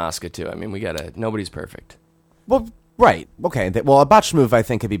 that's on Asuka too. I mean, nobody's perfect. Well, right. Okay. Well, a botched move I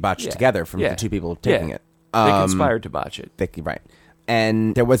think could be botched together from the two people taking it. They conspired to botch it. Right.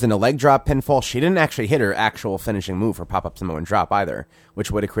 And there wasn't a leg drop pinfall. She didn't actually hit her actual finishing move or pop-up Samoan drop either,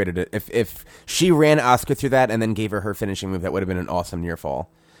 which would have created it. If she ran Asuka through that and then gave her finishing move, that would have been an awesome near fall.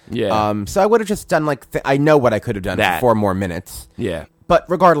 Yeah. So I would have just done I know what I could have done That. for 4 more minutes. Yeah. But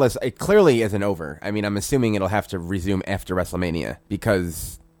regardless, it clearly isn't over. I mean, I'm assuming it'll have to resume after WrestleMania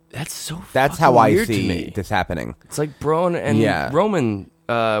because That's that's fucking how I weird to see me. this happening. It's like Braun and Yeah. Roman,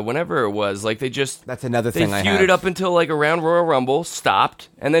 whenever it was, like they just That's another they thing I feuded have. up until like around Royal Rumble, stopped,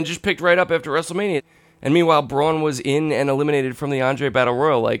 and then just picked right up after WrestleMania. And meanwhile, Braun was in and eliminated from the Andre Battle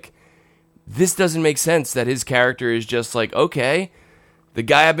Royal. Like, this doesn't make sense that his character is just like, okay, the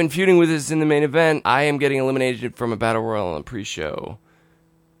guy I've been feuding with is in the main event. I am getting eliminated from a Battle Royal on a pre-show.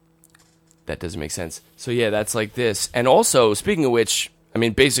 That doesn't make sense. So yeah, that's like this. And also, speaking of which, I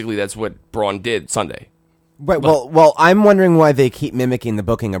mean, basically that's what Braun did Sunday. Right. Well, I'm wondering why they keep mimicking the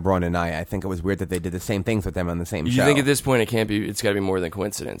booking of Braun and Nia. I think it was weird that they did the same things with them on the same You show. think at this point it's got to be more than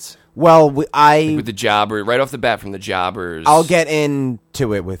coincidence? Well, With the jobber, right off the bat from the jobbers. I'll get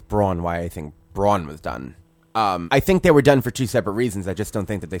into it with Braun, why I think Braun was done. I think they were done for 2 separate reasons. I just don't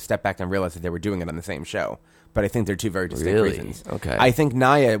think that they stepped back and realized that they were doing it on the same show. But I think they're 2 very distinct Really? reasons. Okay. I think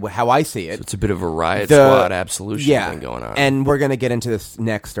Nia, how I see it, So it's a bit of a riot squad absolution thing going on. And we're going to get into this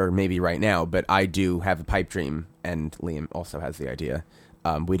next or maybe right now, but I do have a pipe dream, and Liam also has the idea.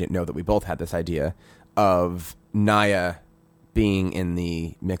 We didn't know that we both had this idea of Nia being in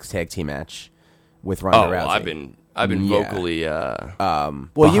the mixed tag team match with Ronda Rousey. Well, I've been vocally. Well,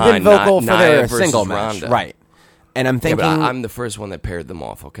 you've been behind vocal for Nia their versus single match, Ronda. right? And I'm Yeah, thinking, but I'm the first one that paired them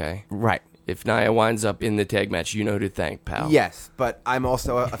off. Okay, right? if Nia winds up in the tag match, you know who to thank, pal. Yes, but I'm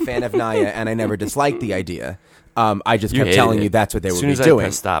also a fan of Nia, and I never disliked the idea. I just kept hated telling it. you that's what they as would soon be as I doing.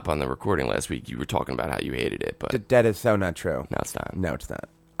 pressed stop on the recording last week, you were talking about how you hated it, but That is so not true. no, it's not. No, it's not.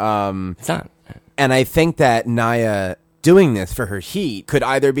 It's not. And I think that Nia doing this for her heat could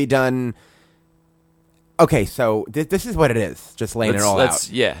either be done. Okay, so this is what it is. Just laying it all out.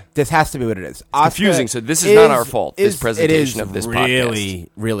 Yeah. This has to be what it is. Asuka confusing, so this is not our fault, this presentation of this podcast. really,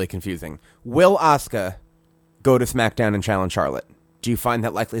 really confusing. Will Asuka go to SmackDown and challenge Charlotte? Do you find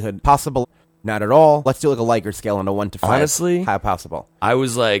that likelihood possible? Not at all. Let's do like a Liger scale on a 1 to 5. Honestly, how possible? I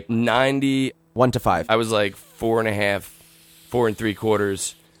was like 90. 1 to 5. I was like 4.5, 4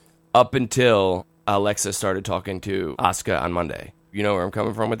 3/4, up until Alexa started talking to Asuka on Monday. You know where I'm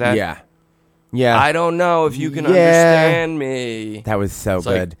coming from with that? Yeah. I don't know if you can Yeah. understand me. That was so It's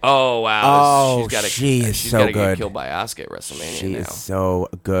like, good. oh wow! Oh, she's so gotta good. get killed by Asuka at WrestleMania She now. is so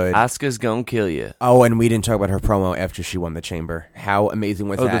good. Asuka's gonna kill you. Oh, and we didn't talk about her promo after she won the Chamber. How amazing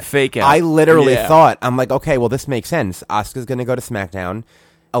was Oh, that? the fake out. I literally Yeah. thought, I'm like, okay, well, this makes sense. Asuka's going to go to SmackDown.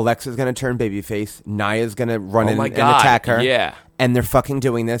 Alexa's going to turn babyface. Nia's going to run Oh in my and God, attack her. yeah. And they're fucking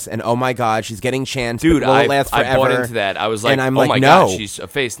doing this. And oh my God, she's getting chance. Dude, but will I it last forever? bought into that. I was like, and I'm oh like, my no. God, she's a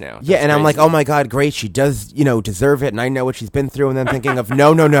face now. Yeah, That's and I'm like, crazy. oh my God, great. She does, deserve it. And I know what she's been through. And then thinking of,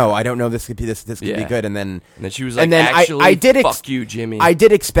 no. I don't know. This could be this could be Yeah. good. And then And then she was like, and then actually, I did fuck you, Jimmy. I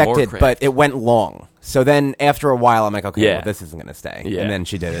did expect it, Morecraft. but it went long. So then after a while, I'm like, okay, Yeah. well, this isn't going to stay. Yeah. And then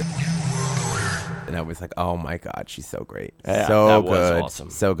she did it. And I was like, oh my God, she's so great. Yeah, so that was good. awesome.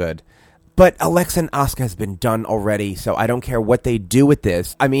 So good. But Alexa and Asuka has been done already, so I don't care what they do with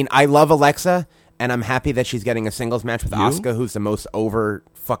this. I mean, I love Alexa, and I'm happy that she's getting a singles match with Asuka, who's the most over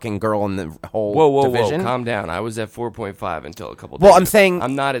fucking girl in the whole division. Whoa, calm down. I was at 4.5 until a couple days Well, I'm ago. saying-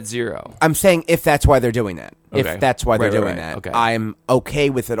 I'm not at 0. I'm saying if that's why they're doing that. Okay. If that's why they're Right, doing right. that. Okay. I'm okay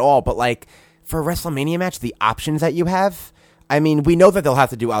with it all. But, like, for a WrestleMania match, the options that you have, I mean, we know that they'll have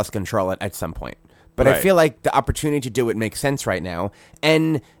to do Asuka and Charlotte at some point. But I Right. feel like the opportunity to do it makes sense right now.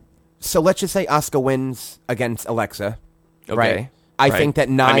 And so let's just say Asuka wins against Alexa. Okay. Right? I Right. think that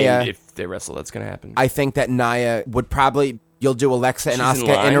Nia... I mean, if they wrestle, that's going to happen. I think that Nia would probably... You'll do Alexa and She's in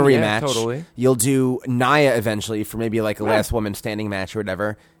Asuka in a line, rematch. yeah, totally. You'll do Nia eventually for maybe like a last woman standing match or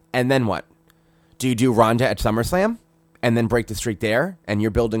whatever. And then what? Do you do Ronda at SummerSlam and then break the streak there? And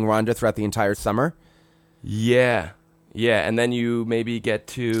you're building Ronda throughout the entire summer? Yeah. And then you maybe get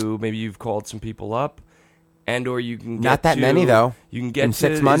to... Maybe you've called some people up. And or you can get Not that to- many, though. You can get In to,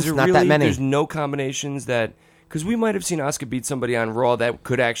 6 months, is it not that really- many. There's no combinations that... Because we might have seen Asuka beat somebody on Raw that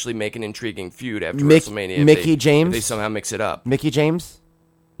could actually make an intriguing feud after WrestleMania. if Mickey they- James? If they somehow mix it up. Mickey James?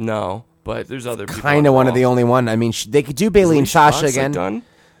 No, but there's other people. Kind of on one Raw. of the only one. I mean, they could do Bailey and Alicia Sasha Fox, like, again. done?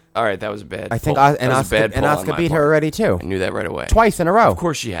 All right, that was a bad I think pull. and That was a bad pull on Asuka my beat her part. already, too. I knew that right away. Twice in a row. Of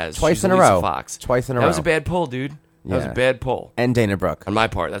course she has. Twice She's in a Alicia row. Fox. Twice in a That was row. a bad pull, dude. That was Yeah. a bad pull. And Dana Brooke. On my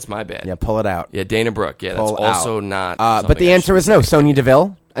part, that's my bad. Yeah, pull it out. Yeah, Dana Brooke. Yeah, that's Pull also out. not. But something the I answer should is no. Sonya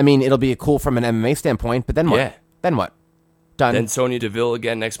Deville. I mean, it'll be cool from an MMA standpoint, but then what? Yeah. Then what? Done. Then Sonya Deville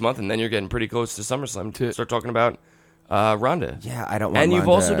again next month, and then you're getting pretty close to SummerSlam to start talking about Ronda. Yeah, I don't want And you've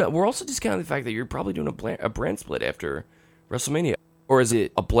Ronda. also we're also discounting the fact that you're probably doing a brand split after WrestleMania, or is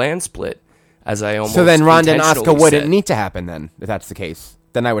it a bland split? As I almost So then Ronda and Asuka intentionally wouldn't said. need to happen then, if that's the case.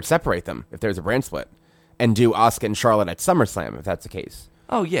 then I would separate them if there's a brand split and do Asuka and Charlotte at SummerSlam if that's the case.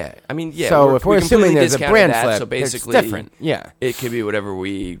 Oh, yeah. I mean, yeah. So if we're assuming there's a brand that, flip, so basically, it's different. Yeah. It could be whatever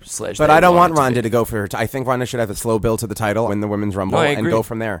we / But I don't want Ronda to go for her. I think Ronda should have a slow build to the title, win the Women's Rumble, No, I and agree. go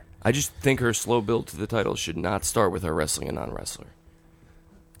from there. I just think her slow build to the title should not start with her wrestling a non-wrestler.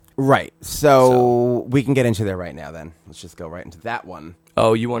 Right. So we can get into there right now then. Let's just go right into that one.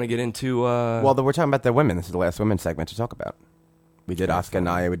 Oh, you want to get into... Well, we're talking about the women. This is the last women's segment to talk about. We did Asuka and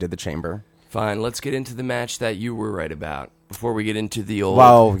Nia. We did the Chamber. Fine, let's get into the match that you were right about before we get into the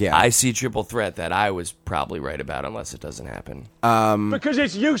old IC triple threat that I was probably right about unless it doesn't happen. Because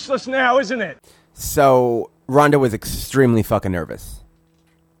it's useless now, isn't it? So Ronda was extremely fucking nervous.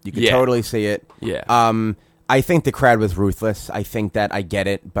 You could totally see it. Yeah. I think the crowd was ruthless. I think that I get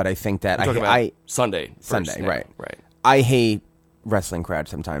it, but I think that about Sunday. Right. Right. I hate wrestling crowds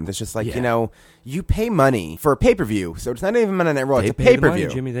sometimes. It's just like, you pay money for a pay-per-view, so it's not even Monday Night Raw. It's a pay-per-view.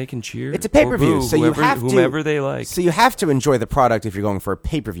 Jimmy, they can cheer. It's a pay-per-view, so you have to... Whomever they like. So you have to enjoy the product if you're going for a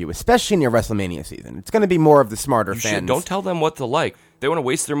pay-per-view, especially in your WrestleMania season. It's going to be more of the smarter fans. Don't tell them what to like. They want to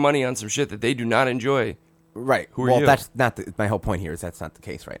waste their money on some shit that they do not enjoy. Right. Who are you? That's not my whole point here. Is that's not the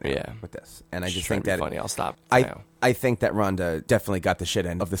case right now with this, and I just think that funny. I'll stop. I think that Ronda definitely got the shit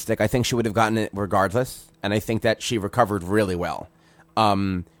end of the stick. I think she would have gotten it regardless, and I think that she recovered really well.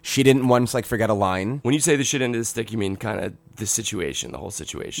 She didn't once forget a line. When you say the shit end of the stick, you mean kind of the situation, the whole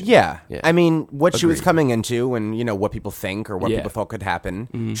situation. Yeah. I mean, what she was coming into, and what people think or what people thought could happen.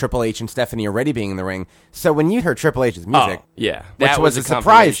 Mm-hmm. Triple H and Stephanie already being in the ring. So when you heard Triple H's music, that which was a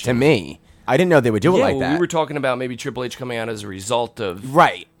surprise to me. I didn't know they would do it like that. We were talking about maybe Triple H coming out as a result of...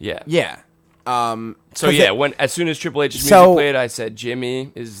 Right. Yeah. Yeah. As soon as Triple H's music played, I said,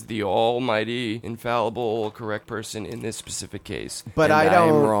 Jimmy is the almighty, infallible, correct person in this specific case. But I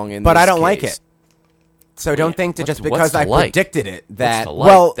am wrong in but this I don't case. like it. So don't think that just because I predicted it that...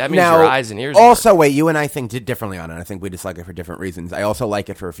 that means your eyes and ears also, wait, you and I think differently on it. I think we dislike it for different reasons. I also like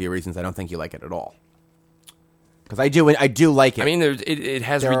it for a few reasons. I don't think you like it at all. Because I do like it. I mean, it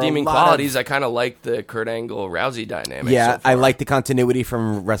has redeeming qualities. I kind of like the Kurt Angle-Rousey dynamic. Yeah, I like the continuity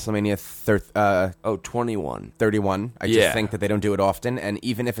from WrestleMania 21. 31. I just think that they don't do it often, and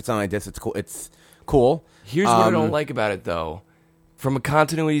even if it's on like this, it's cool. It's cool. Here's what I don't like about it, though. From a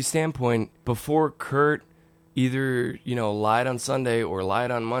continuity standpoint, before Kurt either lied on Sunday or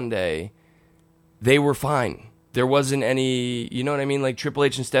lied on Monday, they were fine. There wasn't any, you know what I mean? Like, Triple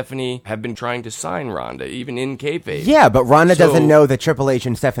H and Stephanie have been trying to sign Ronda, even in kayfabe. Yeah, but Ronda doesn't know that Triple H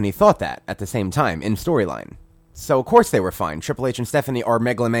and Stephanie thought that at the same time in storyline. So, of course, they were fine. Triple H and Stephanie are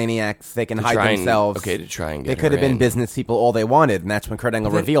megalomaniacs. They can hide themselves. To try and get They could have been business people all they wanted, and that's when Kurt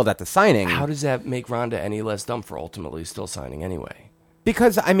Angle revealed at the signing. How does that make Ronda any less dumb for ultimately still signing anyway?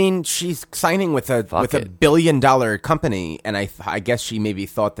 Because, I mean, she's signing with a $1 billion company, and I guess she maybe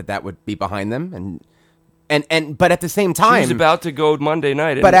thought that would be behind them, but at the same time... She was about to go Monday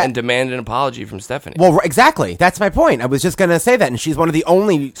night and demand an apology from Stephanie. Well, exactly. That's my point. I was just going to say that, and she's one of the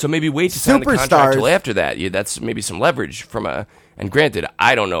only So maybe wait to sign the contract till after that. That's maybe some leverage from a... And granted,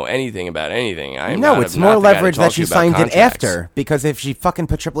 I don't know anything about anything. It's more leverage that she signed it after. Because if she fucking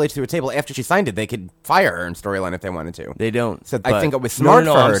put Triple H through a table after she signed it, they could fire her in storyline if they wanted to. They don't. So I think it was smart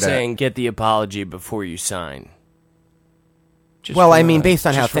for her I'm to... saying get the apology before you sign. Based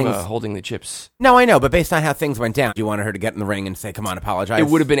on how things... holding the chips. No, I know, but based on how things went down, you wanted her to get in the ring and say, come on, apologize. It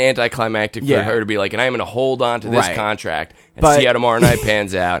would have been anticlimactic for her to be like, and I'm going to hold on to this contract and see how tomorrow night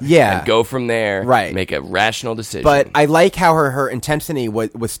pans out and go from there, make a rational decision. But I like how her intensity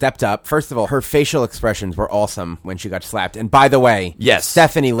was stepped up. First of all, her facial expressions were awesome when she got slapped. And by the way,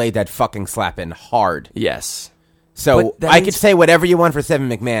 Stephanie laid that fucking slap in hard. Yes. So I could say whatever you want for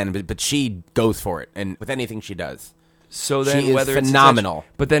Stephanie McMahon, but she goes for it, and with anything she does. So then, she whether is phenomenal.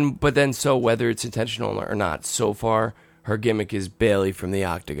 But then, so whether it's intentional or not, so far her gimmick is Bayley from the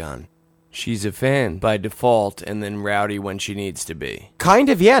Octagon. She's a fan by default, and then rowdy when she needs to be. Kind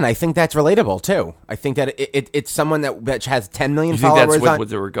of, yeah, and I think that's relatable too. I think that it's someone that has 10 million followers. You think that's what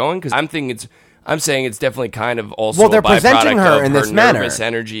they were going? Because I'm saying it's definitely kind of also they're a byproduct presenting her in this manner, nervous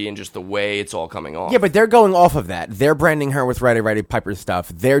energy and just the way it's all coming off. Yeah, but they're going off of that. They're branding her with Roddy Piper stuff.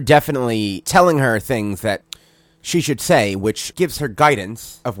 They're definitely telling her things that she should say, which gives her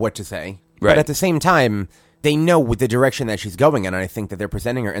guidance of what to say. Right. But at the same time, they know with the direction that she's going in, and I think that they're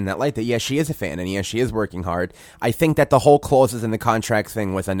presenting her in that light that, yes, she is a fan, and yes, she is working hard. I think that the whole clauses in the contract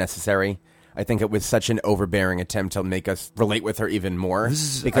thing was unnecessary. I think it was such an overbearing attempt to make us relate with her even more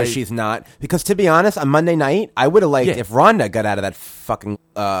she's not. Because to be honest, on Monday night, I would have liked if Ronda got out of that fucking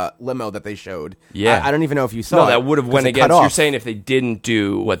limo that they showed. Yeah. I don't even know if you saw No, it. that would have 'cause went it against. cut You're off. saying if they didn't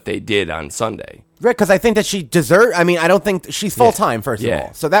do what they did on Sunday. Right, because I think that she deserves. I mean, I don't think she's full time. First Yeah. of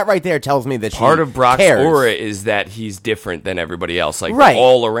all, so that right there tells me that Part she of Brock's cares. aura is that he's different than everybody else, like Right.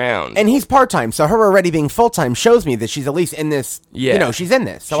 all around. And he's part time, so her already being full time shows me that she's at least in this. Yeah. You know, she's in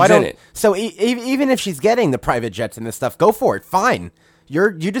this. So She's I don't. in it. So even if she's getting the private jets and this stuff, go for it. Fine,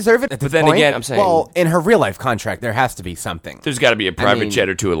 you deserve it. At this then point. again, I'm saying- well, in her real life contract, there has to be something. There's got to be a private mean, jet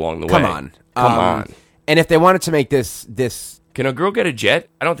or two along the way. Come on, Come on. And if they wanted to make this. Can a girl get a jet?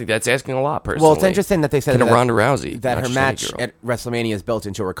 I don't think that's asking a lot, personally. Well, it's interesting that they said Can a that, Ronda Rousey that not her just any match girl? at WrestleMania is built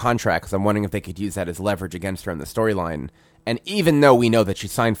into her contract. Because I'm wondering if they could use that as leverage against her in the storyline. And even though we know that she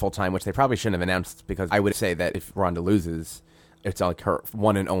signed full time, which they probably shouldn't have announced, because I would say that if Ronda loses, it's like her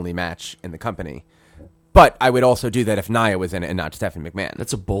one and only match in the company. But I would also do that if Nia was in it and not Stephanie McMahon.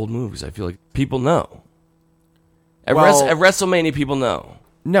 That's a bold move because I feel like people know. At Well- WrestleMania, people know.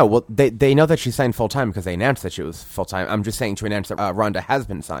 No, well, they know that she signed full time because they announced that she was full time. I'm just saying to announce that Ronda has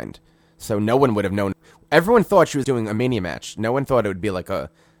been signed, so no one would have known. Everyone thought she was doing a Mania match. No one thought it would be like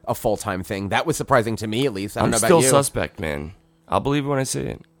a full time thing. That was surprising to me, at least. I don't I'm know still about you. suspect, man. I'll believe it when I see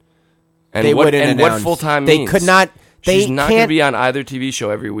it. And They what, wouldn't and what announce- full time they means. could not- they She's not going to can't- be on either TV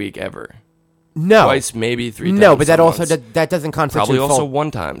show every week ever. No, Twice, maybe 3 times. no, but that some also months. that doesn't constitute Probably also full,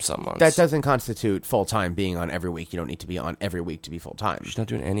 one time some months. that doesn't constitute full time being on every week. You don't need to be on every week to be full time. She's not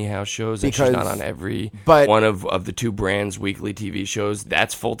doing any house shows. And Because- she's not on every but- one of the two brands' weekly TV shows.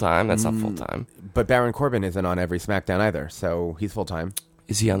 That's full time. That's not full time. But Baron Corbin isn't on every SmackDown either, so he's full time.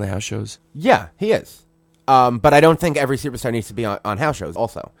 Is he on the house shows? Yeah, he is. But I don't think every superstar needs to be on house shows.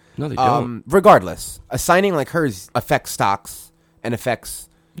 Also, No, they don't. Regardless, a signing like hers affects stocks and affects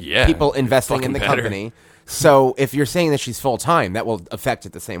Yeah, people investing in fucking the better. company. So if you're saying that she's full time, that will affect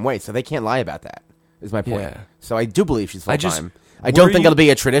it the same way. So they can't lie about that. Is my point. Yeah. So I do believe she's full I just- time. I don't were think you- it'll be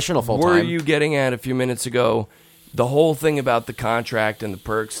a traditional full Were time. you getting at a few minutes ago the whole thing about the contract and the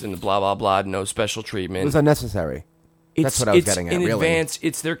perks and the blah blah blah, no special treatment? It was unnecessary. That's what I was getting at, in really. advance,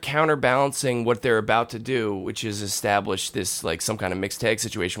 it's they're counterbalancing what they're about to do, which is establish this like some kind of mixed tag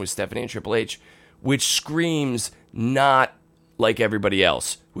situation with Stephanie and Triple H, which screams not like everybody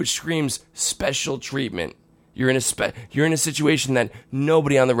else, which screams special treatment. You're in a situation that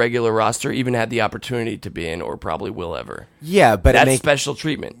nobody on the regular roster even had the opportunity to be in, or probably will ever. Yeah, but That's special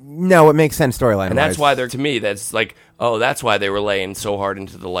treatment. no, it makes sense storyline. And that's why they're, to me, that's like, oh, that's why they were laying so hard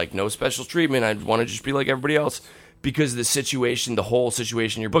into the, like, no special treatment. I want to just be like everybody else. Because the situation, the whole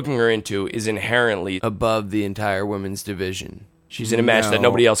situation you're booking her into is inherently above the entire women's division. She's in a match that No.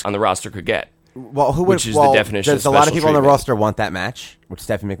 nobody else on the roster could get. Well, who would? which is the well, definition of Does a lot of special people on the treatment. roster want that match with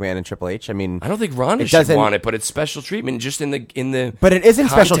Stephanie McMahon and Triple H? I mean, I don't think Ronda It should doesn't- want it, but it's special treatment just in the. but it isn't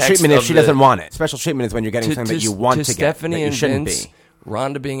special context treatment if of she the- doesn't want it. Special treatment is when you're getting something that you want to get Stephanie that you and shouldn't Vince, be.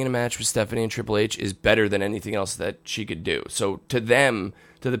 Ronda being in a match with Stephanie and Triple H is better than anything else that she could do. So to them,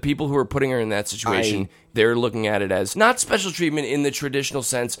 to the people who are putting her in that situation, they're looking at it as not special treatment in the traditional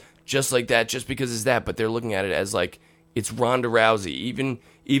sense, just like that, just because it's that, but they're looking at it as like it's Ronda Rousey.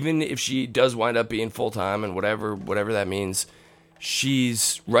 Even if she does wind up being full time and whatever that means,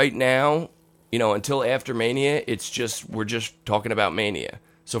 she's right now, until after Mania, we're just talking about Mania.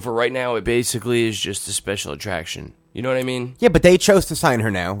 So for right now, it basically is just a special attraction. You know what I mean? Yeah, but they chose to sign her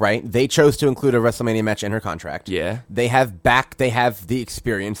now, right? They chose to include a WrestleMania match in her contract. Yeah. They have the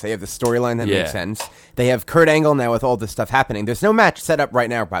experience, they have the storyline that Yeah. makes sense. They have Kurt Angle now with all this stuff happening. There's no match set up right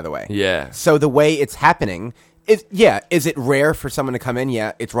now, by the way. Yeah. So the way it's happening is it rare for someone to come in?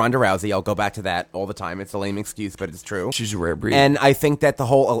 Yeah, it's Ronda Rousey. I'll go back to that all the time. It's a lame excuse, but it's true. She's a rare breed. And I think that the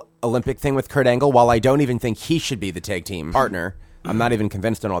whole Olympic thing with Kurt Angle, while I don't even think he should be the tag team partner, I'm not even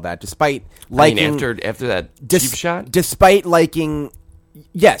convinced on all that, despite liking... after that cheap shot? Despite liking...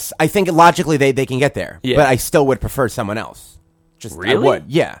 Yes, I think logically they can get there. Yeah. But I still would prefer someone else. Really? I would.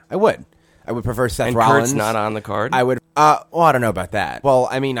 Yeah, I would. I would prefer Seth And Rollins. Kurt's not on the card? I would... well, I don't know about that. Well,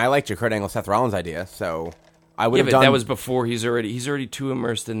 I mean, I liked your Kurt Angle, Seth Rollins idea, so... I would Yeah, have but done... that was before he's already too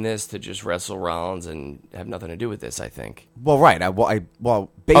immersed in this to just wrestle Rollins and have nothing to do with this, I think. Well, right. Based on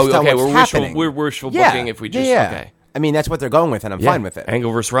okay, what's we're happening... wishful booking if we just... Yeah. Okay. I mean, that's what they're going with, and I'm fine with it.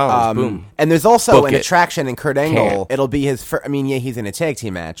 Angle versus Rollins, boom. And there's also Book an it. attraction in Kurt Angle. Can't. It'll be his first... I mean, yeah, he's in a tag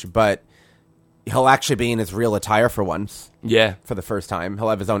team match, but he'll actually be in his real attire for once, Yeah. for the first time. He'll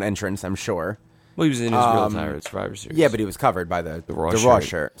have his own entrance, I'm sure. Well, he was in his real attire at Survivor Series. Yeah, but he was covered by the Raw Raw shirt.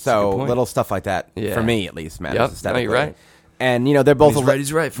 shirt. That's a good So point. little stuff like that, Yeah. for me at least, matters Yep. No, aesthetically. you're right. And, they're both...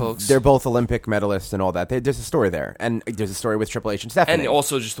 He's right, folks. They're both Olympic medalists and all that. There's a story there. And there's a story with Triple H and Stephanie. And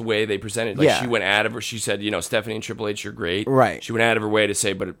also just the way they presented. Like, Yeah. she went out of her... She said, Stephanie and Triple H are great. Right. She went out of her way to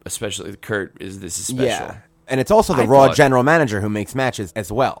say, but especially Kurt, this is special. Yeah. And it's also the Raw general manager who makes matches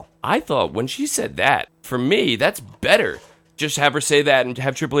as well. I thought when she said that, for me, that's better. Just have her say that and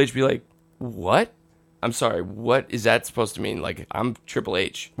have Triple H be like, what? I'm sorry, what is that supposed to mean? Like, I'm Triple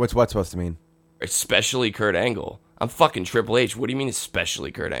H. What's what supposed to mean? Especially Kurt Angle. I'm fucking Triple H. What do you mean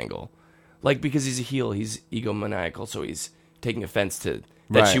especially Kurt Angle? Like, because he's a heel, he's egomaniacal, so he's taking offense to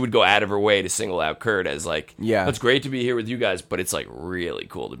that she would go out of her way to single out Kurt as like, it's great to be here with you guys, but it's like really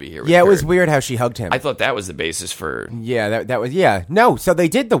cool to be here with Kurt. It was weird how she hugged him. I thought that was the basis for... Yeah, that was... Yeah, no, so they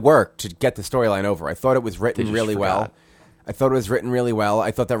did the work to get the storyline over. I thought it was written really well. I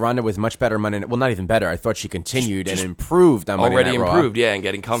thought that Ronda was much better Monday Night... Well, not even better. I thought she continued and improved on Monday Night Raw. Already improved, and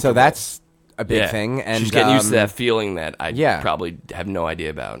getting comfortable. So that's a big thing. And she's getting used to that feeling that I probably have no idea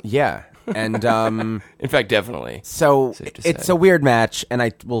about. Yeah. And in fact, definitely. So it's a weird match, and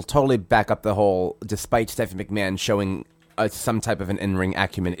I will totally back up the whole. Despite Stephanie McMahon showing some type of an in-ring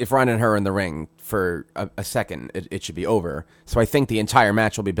acumen, if Ronda and her are in the ring for a second, it should be over. So I think the entire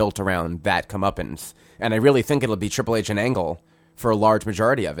match will be built around that comeuppance, and I really think it'll be Triple H and Angle for a large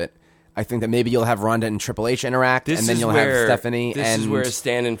majority of it. I think that maybe you'll have Ronda and Triple H interact, and then you'll have Stephanie. This and is where a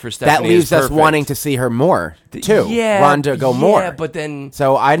stand-in for Stephanie that leaves us wanting to see her more too. Yeah, Ronda go more. Yeah, but then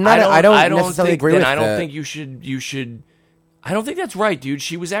so I don't necessarily agree with. I don't think you should. I don't think that's right, dude.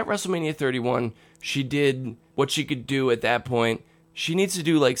 She was at WrestleMania 31. She did what she could do at that point. She needs to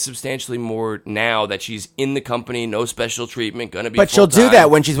do like substantially more now that she's in the company. No special treatment, gonna be. But she'll do that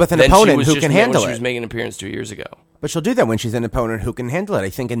when she's with an opponent who can handle it. She was making an appearance 2 years ago. But she'll do that when she's an opponent who can handle it.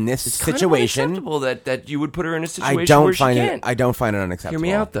 I think in this situation, kind of unacceptable that you would put her in a situation where she can't. I don't find it unacceptable.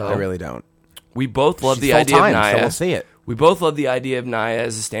 Hear me out, though. I really don't. We both love the idea of Nia. So we'll see it. We both love the idea of Nia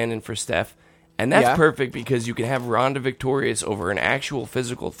as a stand-in for Steph, and that's perfect because you can have Ronda victorious over an actual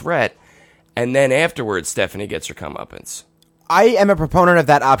physical threat, and then afterwards Stephanie gets her comeuppance. I am a proponent of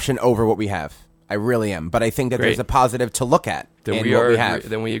that option over what we have. I really am. But I think that there's a positive to look at in what we have.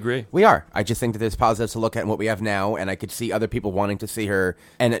 Then we agree. We are. I just think that there's positives to look at in what we have now, and I could see other people wanting to see her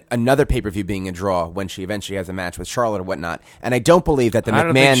and another pay-per-view being a draw when she eventually has a match with Charlotte or whatnot. And I don't believe that the McMahon... I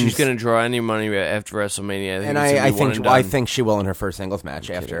don't think she's going to draw any money after WrestleMania. I think she will in her first singles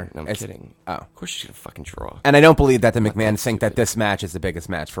match after. I'm kidding. Oh. Of course she's going to fucking draw. And I don't believe that the McMahons think that this match is the biggest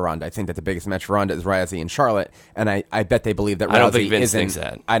match for Ronda. I think that the biggest match for Ronda is Rousey and Charlotte, and I bet they believe that Rousey I don't think Vince isn't... thinks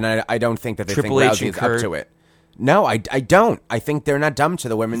that. And I don't think that they Triple think H Rousey is and Kurt, up to it. No, I don't. I think they're not dumb to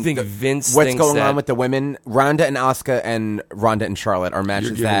the women. You think Vince what's thinks going that on with the women? Ronda and Asuka and Ronda and Charlotte are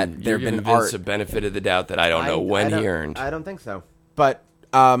matches that there have been Vince a benefit of the doubt that I don't know when he earned. I don't think so. But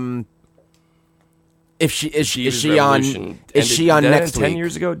if she is she on next week? 10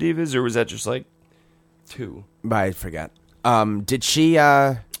 years ago, Divas, or was that just like 2? I forget. Did she?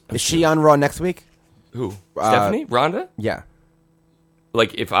 Is she on Raw next week? Who? Stephanie? Ronda? Yeah.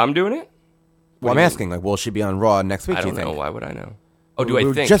 Like if I'm doing it? Well, I'm asking, like, will she be on Raw next week? I don't know. Why would I know? Oh, do I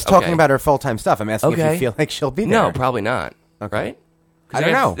think? We're just talking about her full-time stuff. I'm asking if you feel like she'll be there. No, probably not. Okay. Right? I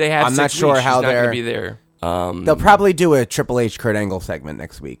don't know. They have I'm not sure how they're they're going to be there. They'll probably do a Triple H Kurt Angle segment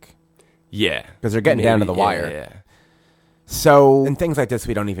next week. Yeah, because they're getting down to the wire. Yeah. So, and things like this,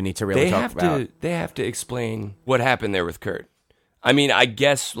 we don't even need to really talk about. They have to explain what happened there with Kurt. I mean, I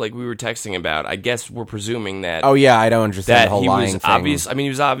guess, like we were texting about, I guess we're presuming that... Oh, yeah, I don't understand the whole lying thing. I mean, he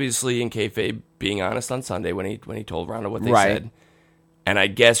was obviously in kayfabe being honest on Sunday when he told Ronda what they said. And I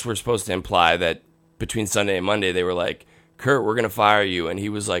guess we're supposed to imply that between Sunday and Monday, they were like, Kurt, we're going to fire you. And he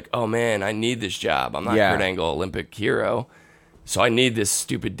was like, oh, man, I need this job. I'm not Kurt Angle, Olympic hero. So I need this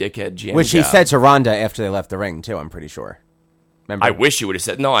stupid dickhead GM Which he said to Ronda after they left the ring, too, I'm pretty sure. Remember? I wish he would have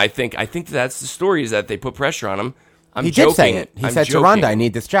said... No, I think that's the story, is that they put pressure on him. He did say it. He said to Ronda, I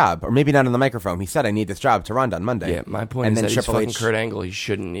need this job. Or maybe not on the microphone. He said, I need this job to Ronda on Monday. Yeah, my point is that he's fucking Kurt Angle. He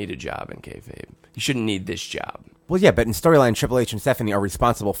shouldn't need a job in kayfabe. He shouldn't need this job. Well, yeah, but in storyline, Triple H and Stephanie are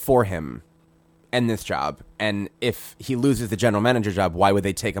responsible for him and this job. And if he loses the general manager job, why would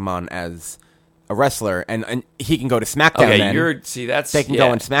they take him on as a wrestler? And he can go to SmackDown then. They can go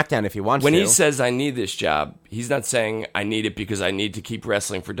on SmackDown if he wants to. When he says, I need this job, he's not saying, I need it because I need to keep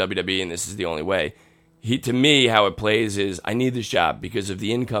wrestling for WWE and this is the only way. To me, how it plays is, I need this job because of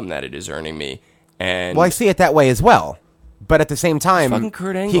the income that it is earning me. And well, I see it that way as well. But at the same time, fucking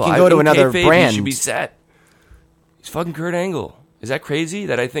Kurt Angle. He can go to another brand. He should be set. He's fucking Kurt Angle. Is that crazy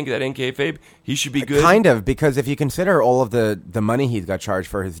that I think that in kayfabe he should be good? Kind of, because if you consider all of the money he's got charged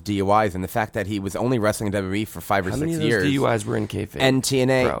for his DUIs and the fact that he was only wrestling in WWE for 5 or 6 years. How many of those DUIs were in kayfabe? And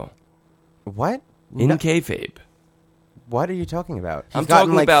TNA. Bro. What? In kayfabe. What are you talking about? I'm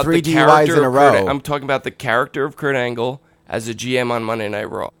talking like about 3 the DUIs in a row. I'm talking about the character of Kurt Angle as a GM on Monday Night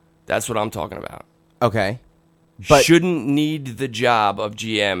Raw. That's what I'm talking about. Okay. But shouldn't need the job of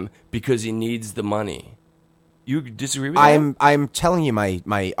GM because he needs the money. You disagree with that? I'm telling you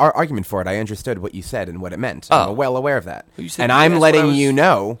my argument for it. I understood what you said and what it meant. I'm well aware of that. Well, you said and that's I'm what letting I was- you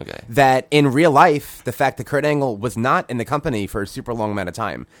know Okay. that in real life, the fact that Kurt Angle was not in the company for a super long amount of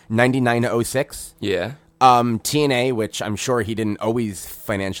time, 99 to 06, Yeah. TNA, which I'm sure he didn't always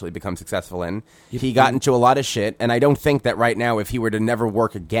financially become successful in, he got into a lot of shit, and I don't think that right now, if he were to never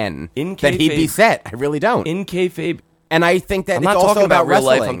work again, In that he'd be kayfabe- set. I really don't. In kayfabe, And I think that I'm it's not also talking about real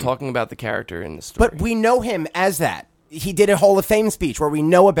wrestling. life. I'm talking about the character in the story. But we know him as that. He did a Hall of Fame speech where we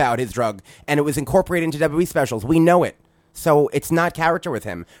know about his drug, and it was incorporated into WWE specials. We know it. So it's not character with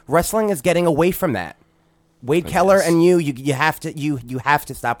him. Wrestling is getting away from that. Wade Keller guess. and you have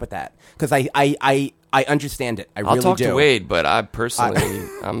to stop with that, because I understand it. I I'll really talk do. to Wade, but I personally,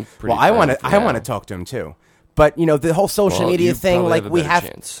 I'm pretty. Well, I want fine to. for I now. want to talk to him too. But the whole social Well, media you thing, probably like have a we better have,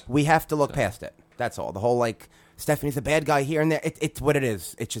 chance. we have to look past it. That's all. The whole like Stephanie's a bad guy here and there. It's what it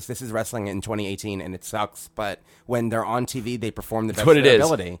is. It's just this is wrestling in 2018, and it sucks. But when they're on TV, they perform the best That's what of it their is.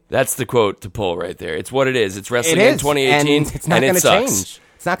 ability. That's the quote to pull right there. It's what it is. It's It wrestling is in 2018, and it's not and going it to sucks. change.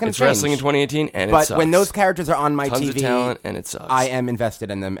 It's not going to It's change. wrestling in 2018, and it But sucks. when those characters are on my Tons TV, of talent, and it sucks. I am invested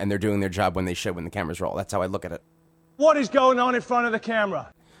in them, and they're doing their job when they should, when the cameras roll. That's how I look at it. What is going on in front of the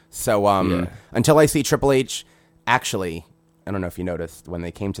camera? So Yeah. until I see Triple H, actually, I don't know if you noticed, when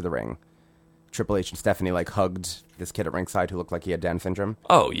they came to the ring, Triple H and Stephanie like hugged this kid at ringside who looked like he had Down syndrome.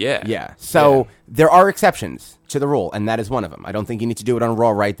 Oh yeah, Yeah. So there are exceptions to the rule, and that is one of them. I don't think you need to do it on Raw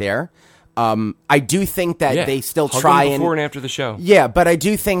right there. I do think that Yeah. they still Hug try them before and and after the show. yeah, but I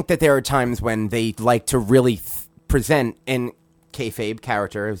do think that there are times when they like to really present in kayfabe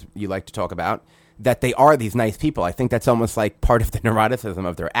character, as you like to talk about, that they are these nice people. I think that's almost like part of the neuroticism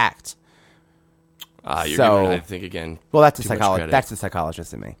of their act. You're So- giving, I think again. Well, that's a too much psychologist. credit. That's a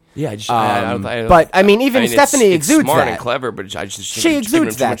psychologist in me. Yeah, I just, But I mean, even it's- Stephanie it's exudes smart that. and clever, but I just think She you're giving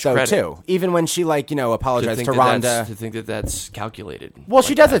exudes them too that much though credit. too. Even when she apologized to think Ronda. to think that that's calculated. Well, like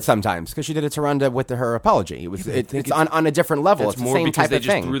she does that. it sometimes because she did it to Ronda with her apology. It was but I think it's on a different level. That's It's the more same because type they of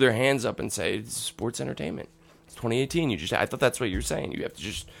just thing. threw their hands up and say it's sports entertainment. It's 2018. I thought that's what you're saying. You have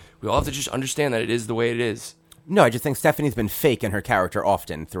to we all have to just understand that it is the way it is. No, I just think Stephanie's been fake in her character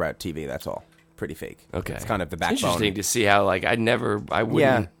often throughout TV. That's all. Pretty fake. Okay, It's kind of the It's backbone. interesting to see how I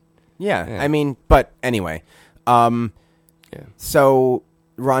wouldn't. Yeah. Yeah. I mean, but anyway. Yeah. So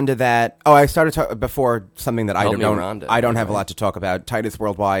Ronda, that I started talking before something that Help I me, don't. Ronda. I don't have a lot to talk about. Titus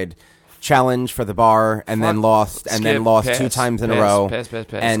Worldwide challenge for the bar, and then Fuck. lost, and then Skip, lost pass, 2 times in a pass, row. Pass.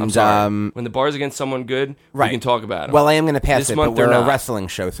 And I'm sorry. When the bar's against someone good, right. we can talk about it. Well, I am going to pass This it, month but we're they're a not. wrestling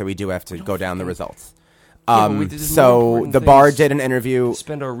show, so we do have to go down the results. Yeah, but there's more So important the bar things did an interview. to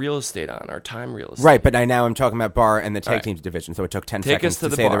spend our real estate on, our time real estate. Right, but now I'm talking about bar and the tag right. teams division, so it took 10 Take seconds us to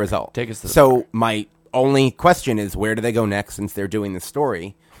the say the bar. result. Take us to the So bar. my only question is, where do they go next, since they're doing the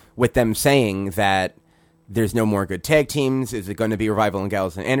story with them saying that there's no more good tag teams? Is it going to be Revival and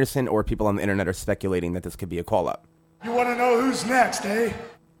Gallows and Anderson, or people on the internet are speculating that this could be a call-up? You want to know who's next, eh?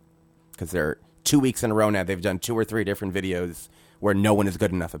 Because they're 2 weeks in a row now. They've done 2 or 3 different videos where no one is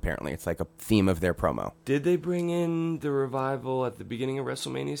good enough, apparently. It's like a theme of their promo. Did they bring in the Revival at the beginning of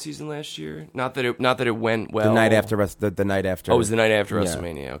WrestleMania season last year? Not that it went well. The night after. The night after. Oh, it was the night after Yeah.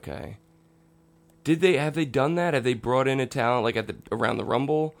 WrestleMania. Okay. Have they done that? Have they brought in a talent like around the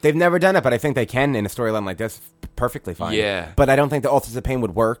Rumble? They've never done it, but I think they can in a storyline like this perfectly fine. Yeah. But I don't think the Authors of Pain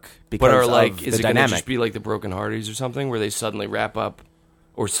would work because But of is the it going to dynamic. just be like the Broken Hardys or something, where they suddenly wrap up,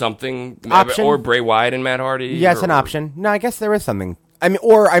 or something, Option. or Bray Wyatt and Matt Hardy? Yes, or, an option. No, I guess there is something. I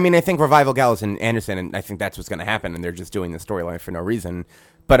think Revival, Gallows, and Anderson, and I think that's what's going to happen, and they're just doing the storyline for no reason.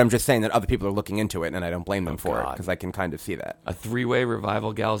 But I'm just saying that other people are looking into it, and I don't blame them for it, God. because I can kind of see that. A 3-way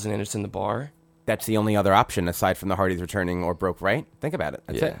Revival, Gallows, and Anderson, the bar. That's the only other option aside from the Hardys returning or Broke Right. Think about it.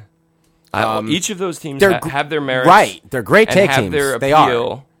 That's it. Each of those teams They're have their merits, right. They're great and tag have teams. Their They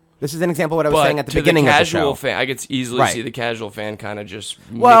appeal. are. This is an example of what I was But saying at the to beginning the of the casual show. fan, I could easily Right. see the casual fan kind of just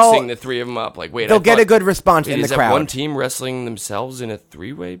Well, mixing the 3 of them up. Like, wait, they'll I get thought- a good response wait, in the is that crowd. one team wrestling themselves in a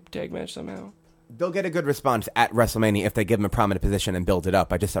 3-way tag match somehow? They'll get a good response at WrestleMania if they give them a prominent position and build it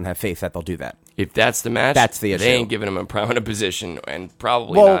up. I just don't have faith that they'll do that. If that's the match, That's the issue. They ain't giving them a prominent position, and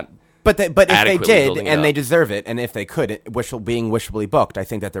probably Well, not. but if they adequately did building it and up. they deserve it, and if they could, being wishably booked, I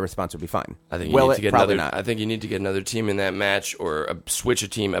think that their response would be fine. I think you Will need it? to get Probably another. not. I think you need to get another team in that match, or switch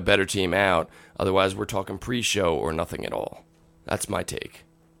a better team out. Otherwise, we're talking pre-show or nothing at all. That's my take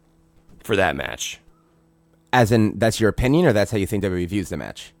for that match. As in, that's your opinion, or that's how you think WWE views the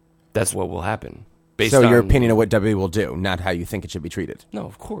match? That's what will happen. Based So your on- opinion of what WWE will do, not how you think it should be treated. No,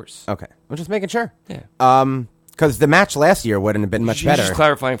 of course. Okay, I'm just making sure. Yeah. Because the match last year wouldn't have been much She's better. just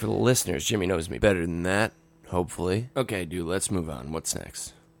clarifying for the listeners. Jimmy knows me better. Better than that, hopefully. Okay, dude, let's move on. What's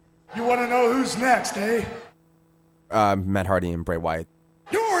next? You want to know who's next, eh? Matt Hardy and Bray Wyatt.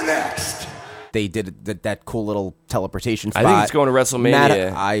 You're next. They did that cool little teleportation spot. I think it's going to WrestleMania,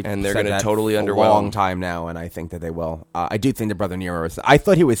 Matt, and they're said going to that totally for a underwhelm. long time now, and I think that they will. I do think the Brother Nero is... I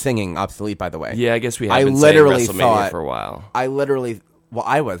thought he was singing Obsolete, by the way. Yeah, I guess we have been saying WrestleMania for a while. I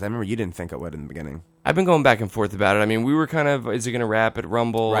remember you didn't think it would in the beginning. I've been going back and forth about it. I mean, we were kind of, is it going to wrap at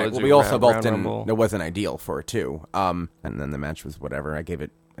Rumble? Right. Is Well, it we also both around didn't... Rumble? It wasn't ideal for it, too. And then the match was whatever. I gave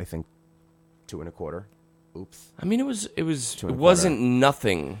it, I think, 2.25. Oops. I mean, it wasn't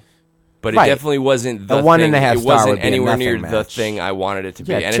nothing. But Right. It definitely wasn't the A 1.5 thing. It star wasn't would be a anywhere near nothing the match. thing I wanted it to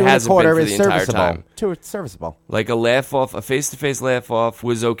be. Yeah, And it hasn't been for the entire time. It's serviceable. Like a face-to-face laugh-off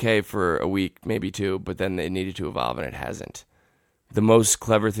was okay for a week, maybe two, but then it needed to evolve, and it hasn't. The most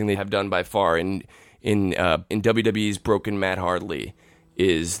clever thing they have done by far in WWE's Broken Matt Hardy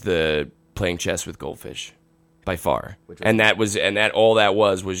is the playing chess with goldfish, by far. All that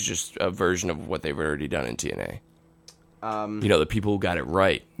was just a version of what they've already done in TNA. The people who got it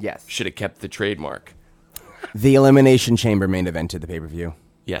right. Yes. Should have kept the trademark. The Elimination Chamber main event at the pay-per-view.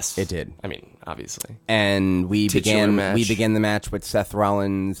 Yes. It did. I mean, obviously. And we Titular match. began the match with Seth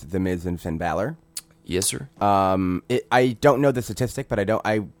Rollins, The Miz, and Finn Balor. Yes, sir. I don't know the statistic, but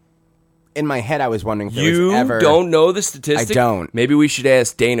in my head I was wondering if there was ever... You don't know the statistic? I don't. Maybe we should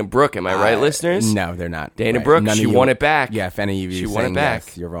ask Dana Brooke. Am I right, listeners? No, they're not. Dana Right. Brooke, None of she you- won it back. Yeah, if any of you She saying won it back.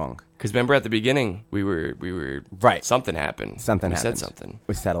 yes, you're wrong. Because remember at the beginning, we were Right. Something happened. We happened. said something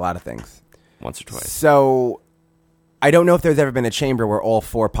We said a lot of things. once or twice. So, I don't know if there's ever been a chamber where all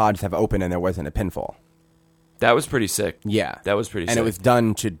 4 pods have opened and there wasn't a pinfall. That was pretty sick. Yeah. That was pretty sick. And it was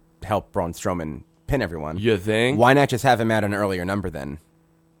done to help Braun Strowman pin everyone. You think? Why not just have him at an earlier number then?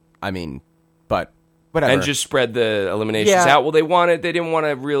 I mean, but whatever. And just spread the eliminations Yeah. out. Well, they didn't want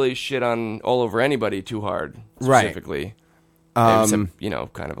to really shit on all over anybody too hard, Right. specifically.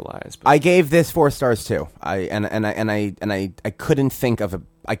 Except, kind of Elias. But. I gave this 4 stars too. I couldn't think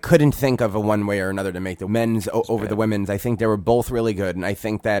of a one way or another to make the men's over the women's. I think they were both really good, and I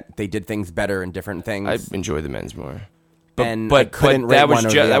think that they did things better in different things. I enjoy the men's more. But couldn't rate that was one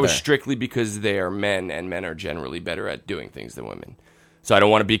over the that was other. strictly because they are men, and men are generally better at doing things than women. So I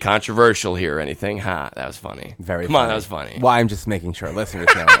don't want to be controversial here or anything. That was funny. Very Come funny. on, that was funny. Well, I'm just making sure listeners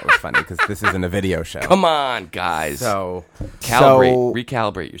know that was funny because this isn't a video show. Come on, guys. So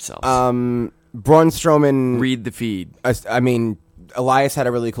Recalibrate yourselves. Braun Strowman. Read the feed. I mean, Elias had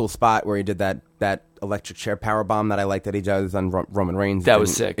a really cool spot where he did that electric chair powerbomb that I like that he does on Roman Reigns. That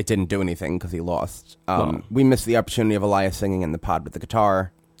was sick. It didn't do anything because he lost. We missed the opportunity of Elias singing in the pod with the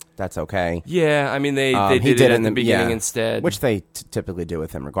guitar. That's okay. Yeah, I mean, they He did did it at in the beginning yeah, instead. which they typically do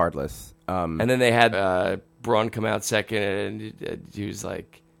with him regardless. And then they had Braun come out second, and he was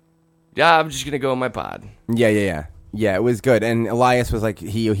like, "Yeah, I'm just gonna go in my pod." Yeah. It was good. And Elias was like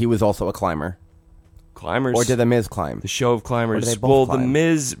he was also a climber. Climbers, Or did the Miz climb? the show of climbers? Or did they both Well, climb? the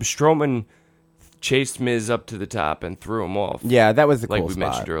Miz Strowman chased Miz up to the top and threw him off. Yeah, that was the Like cool we spot.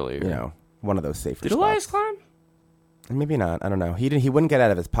 mentioned earlier. You know, one of those safer Did spots. Elias climb? Maybe not. I don't know. He wouldn't get out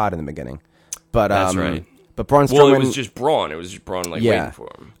of his pod in the beginning. But That's right. But Braun Strowman. Well, it was just Braun. Yeah. Waiting for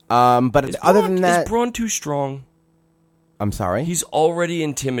him. But Is other Braun- than that, is Braun too strong? I'm sorry. He's already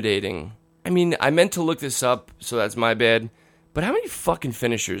intimidating. I mean, I meant to look this up, so that's my bad. But how many fucking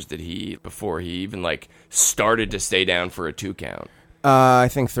finishers did he eat before he even started to stay down for a 2 count? I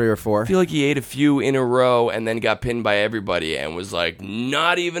think 3 or 4. I feel like he ate a few in a row and then got pinned by everybody and was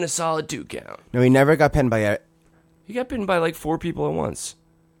not even a solid 2 count. No, he never got pinned by. He got pinned by 4 people at once,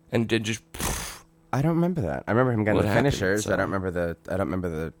 and did just. I don't remember that. I remember him getting What the happened, finishers. so- I don't remember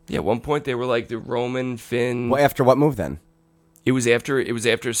the. Yeah, at one point they were the Roman Finn. Well, after what move then? It was after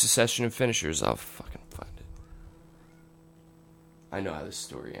a succession of finishers. I'll fucking find it. I know how this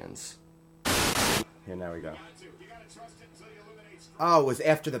story ends. Here, now we go. Oh, it was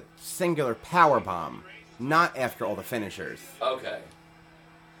after the singular power bomb, not after all the finishers. Okay.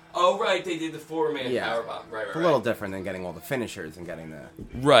 Oh, right, they did the 4-man Yeah. powerbomb. Right. It's a little different than getting all the finishers and getting the.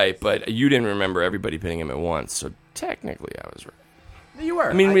 Right, but you didn't remember everybody pinning him at once, so technically I was right. You were.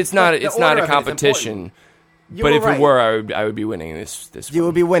 I mean, it's not a competition. You But were if right. it were, I would be winning this. You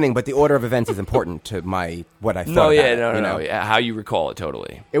would be winning, but the order of events is important to what I thought. No, yeah, about it, no. Yeah, how you recall it,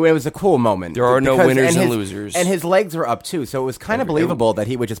 totally. It was a cool moment. There are no because- winners and his- losers. And his legs were up, too, so it was kind of believable that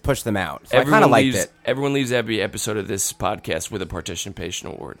he would just push them out. So I kind of liked it. Everyone leaves every episode of this podcast with a participation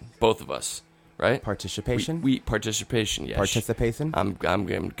award. Both of us, right? Participation? We participation, yes. Participation? I'm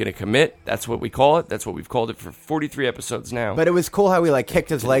going to commit. That's what we call it. That's what we've called it for 43 episodes now. But it was cool how he kicked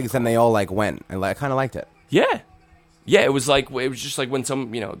his legs and they all went. I kind of liked it. Yeah, it was just like when some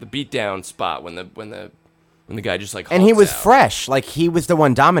the beatdown spot when the when the guy just like And he hulks was out. fresh. Like, he was the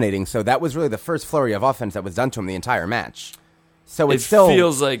one dominating, so that was really the first flurry of offense that was done to him the entire match. So It it's still...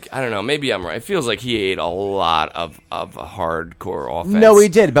 feels like, I don't know, maybe I'm right. It feels like he ate a lot of hardcore offense. No, he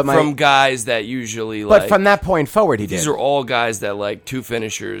did, but from guys that usually But like... from that point forward, he did. These are all guys that like 2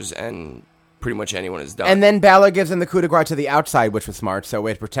 finishers and pretty much anyone is done. And then Balor gives him the coup de grace to the outside, which was smart, so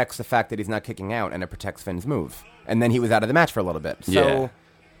it protects the fact that he's not kicking out, and it protects Finn's move. And then he was out of the match for a little bit. So, Yeah.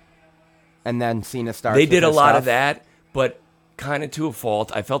 And then Cena starts They with did a his lot stuff. of that, but kind of to a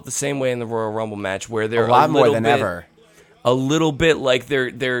fault. I felt the same way in the Royal Rumble match where they're A lot more little than bit, ever. A little bit like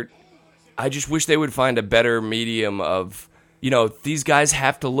they're. I just wish they would find a better medium of, you know, these guys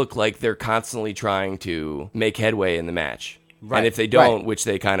have to look like they're constantly trying to make headway in the match. Right, And if they don't, right. which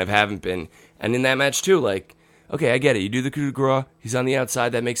they kind of haven't been, and in that match too, like, okay, I get it. You do the coup de grace. He's on the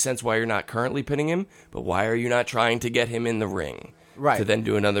outside. That makes sense why you're not currently pinning him. But why are you not trying to get him in the ring? Right. To then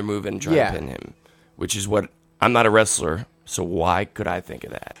do another move and try Yeah. to pin him. Which is what... I'm not a wrestler, so why could I think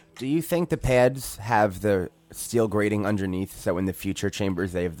of that? Do you think the pads have the steel grating underneath, so in the future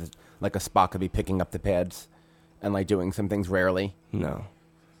chambers they have like a spot could be picking up the pads and like doing some things rarely? No.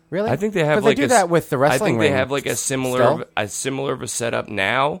 Really? I think they have 'Cause like they do that with the wrestling I think they ring have like a similar still? of a setup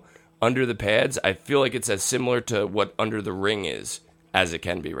now under the pads. I feel like it's as similar to what under the ring is as it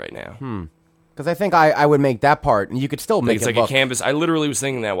can be right now. Because I think I would make that part, and you could still Like make it's it like look... a canvas. I literally was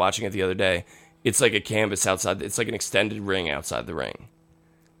thinking that watching it the other day. It's like a canvas outside. It's like an extended ring outside the ring.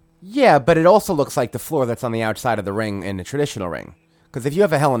 Yeah, but it also looks like the floor that's on the outside of the ring in a traditional ring. Because if you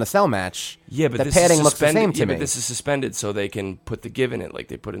have a Hell in a Cell match, Yeah, but the this padding is looks the suspended. same to yeah, me. But this is suspended so they can put the give in it like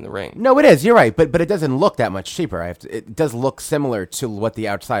they put in the ring. No, it is. You're right, but it doesn't look that much cheaper. It does look similar to what the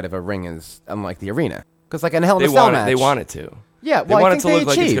outside of a ring is, unlike the arena. Because like in a Hell in a Cell match, They want it to. Yeah, they well, I want it think to they look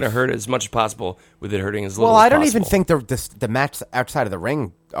like it's achieve. going to hurt as much as possible, with it hurting as little Well, as I don't possible. even think the match outside of the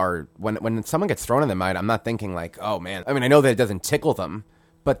ring are when someone gets thrown in the mud. I'm not thinking like, oh man. I mean, I know that it doesn't tickle them,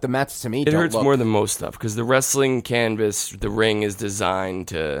 but the mats to me it don't hurts look... more than most stuff because the wrestling canvas, the ring is designed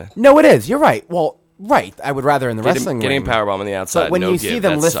to No, it is. You're right. Well, right. I would rather in the wrestling getting ring. a powerbomb on the outside. But when no you give, see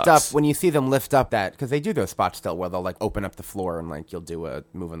them that lift sucks. up, when you see them lift up that, because they do those spots still where they'll like open up the floor and like you'll do a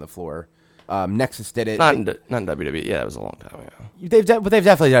move on the floor. Nexus did it. not in WWE. Yeah, that was a long time ago. They've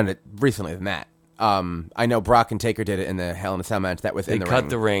definitely done it recently than that. I know Brock and Taker did it in the Hell in a Cell match. That was They in the cut ring.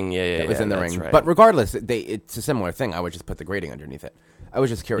 the ring. Yeah, It was in the that's ring. right. But regardless, it's a similar thing. I would just put the grating underneath it. I was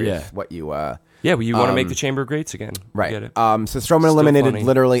just curious Yeah. what you. yeah, well, you want to make the chamber greats again, Right. Get it. So Strowman Still eliminated funny.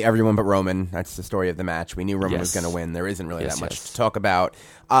 literally everyone but Roman. That's the story of the match. We knew Roman was Yes. going to win. There isn't really Yes, that much yes. to talk about.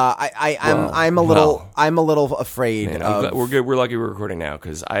 I'm a little afraid Man, of. we're good. We're lucky we're recording now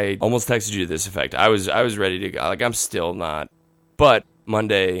because I almost texted you to this effect. I was ready to go. Like I'm still not. But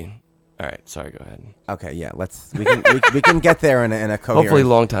Monday. All right. Sorry. Go ahead. Okay, yeah. We can get there in a coherent. Hopefully,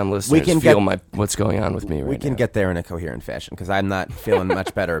 long-time listeners can feel get- what's going on with me right we can now. get there in a coherent fashion because I'm not feeling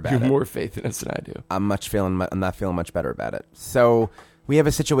much better about You have it. more faith in us than I do. I'm not feeling much better about it. So we have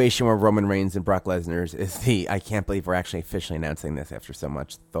a situation where Roman Reigns and Brock Lesnar is the. I can't believe we're actually officially announcing this after so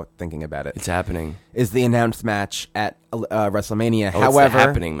much thinking about it. It's happening. Is the announced match at WrestleMania. Oh, However, it's the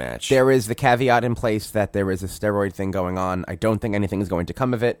happening match. There is the caveat in place that there is a steroid thing going on. I don't think anything is going to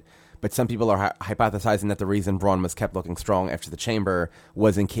come of it. But some people are hypothesizing that the reason Braun was kept looking strong after the chamber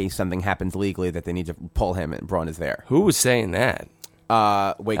was in case something happens legally that they need to pull him and Braun is there. Who was saying that?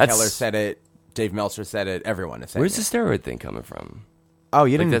 Wade That's- Keller said it. Dave Meltzer said it. Everyone is saying Where's it. the steroid thing coming from? Oh,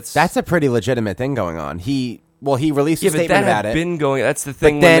 you didn't. that's- That's a pretty legitimate thing going on. He released a Yeah, but statement that about had it. been going. That's the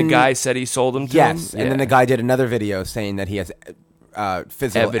thing when then- the guy said he sold him to Yes, him. and then the guy did another video saying that he has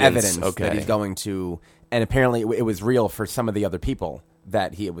physical Evidence, evidence okay. that he's going to, and apparently it was real for some of the other people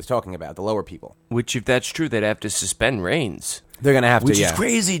that he was talking about, the lower people. Which, if that's true, they'd have to suspend Reigns. They're going to have Which to, is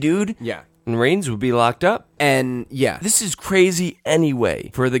crazy, dude. Yeah. And Reigns would be locked up. And, yeah. This is crazy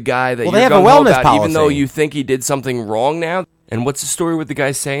anyway for the guy that Well, you're they have a gung-ho wellness about, even though policy. you think he did something wrong now. And what's the story with the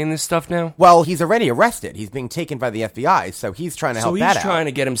guy saying this stuff now? Well, he's already arrested. He's being taken by the FBI, so he's trying to So help he's that out. trying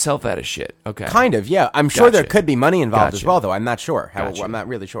to get himself out of shit. Okay. Kind of, yeah. I'm sure there Gotcha. could be money involved as Gotcha. well, though. I'm not sure. Gotcha. I'm not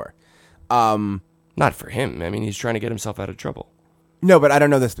really sure. Not for him. I mean, he's trying to get himself out of trouble. No, but I don't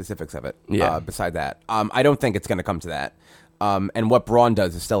know the specifics of it. Yeah. Beside that, I don't think it's going to come to that. And what Braun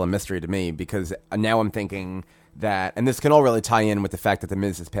does is still a mystery to me because now I'm thinking that, and this can all really tie in with the fact that the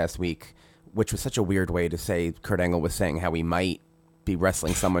Miz this past week, which was such a weird way to say Kurt Angle was saying how he might be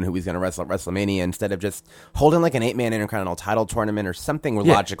wrestling someone who he's going to wrestle at WrestleMania instead of just holding like an 8-man Intercontinental title tournament or something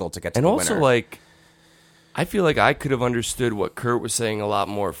logical to get to and the also, winner. like, I feel like I could have understood what Kurt was saying a lot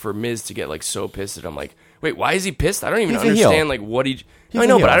more for Miz to get, like, so pissed at him. Like, wait, why is he pissed? I don't even He's a heel. understand, like, what he... He's I a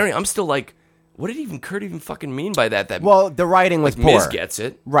know, but heel. I'm still, like... what did even Kurt even fucking mean by that? Well, the writing was poor. Miz gets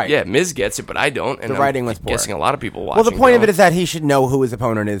it. Right. Yeah, Miz gets it, but I don't. And The writing was I'm poor. guessing a lot of people watching. Well, the point of don't. it is that he should know who his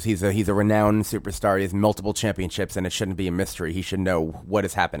opponent is. He's a renowned superstar. He has multiple championships, and it shouldn't be a mystery. He should know what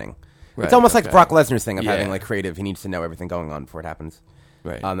is happening. Right, It's almost like okay. Brock Lesnar's thing of Yeah. having like creative. He needs to know everything going on before it happens.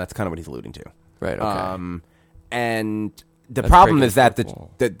 Right. That's kind of what he's alluding to. Right, okay. And the That's problem breaking is that the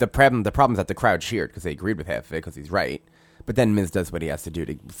the fourth the problem is that the crowd cheered because they agreed with half of it because he's right. But then Miz does what he has to do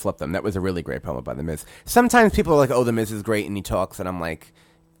to flip them. That was a really great promo by The Miz. Sometimes people are like, oh, The Miz is great, and he talks, and I'm like,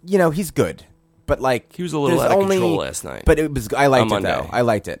 he's good. But, like... He was a little there's out of only, control last night. But it was... I liked On it, though. Monday. I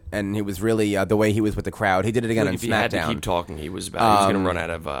liked it. And he was really... the way he was with the crowd. He did it again on If he had to SmackDown. keep talking, he was going to run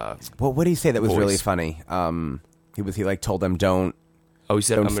out of... Well, what did he say that was voice. really funny? He told them, don't... Oh, he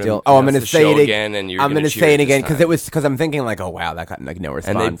said, Don't I'm steal. going I'm to going to say it again, and you're I'm going to say it again because because I'm thinking like, oh wow, that got like no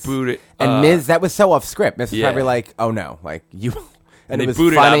response. And they booed it. And Miz, that was so off script. Miz was Yeah. probably like, oh no, like you. And they it was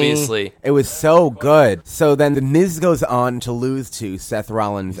booed it, funny. obviously. It was so good. So then the Miz goes on to lose to Seth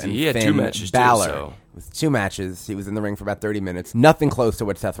Rollins and He had Finn 2 matches, too, Balor. so- It was 2 matches. He was in the ring for about 30 minutes. Nothing close to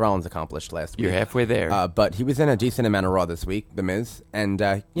what Seth Rollins accomplished last week. You're halfway there. But he was in a decent amount of Raw this week, The Miz, and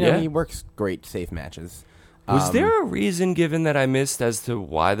Yeah. he works great, safe matches. Was there a reason given that I missed as to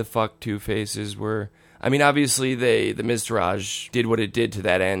why the fuck Two Faces were? I mean, obviously the Miztourage did what it did to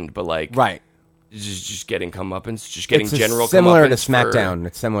that end, but like, Right. just getting comeuppance, just getting It's general similar to comeuppance SmackDown.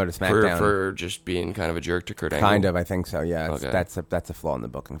 It's similar to SmackDown. for just being kind of a jerk to Kurt Angle. Kind of, I think so. Yeah, Okay. that's a flaw in the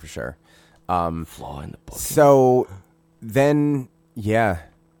booking for sure. Flaw in the book. So then, yeah,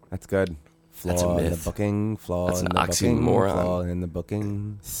 that's good. Flaw That's a in the myth. booking. Flaw That's in an the booking. oxymoron. Flaw in the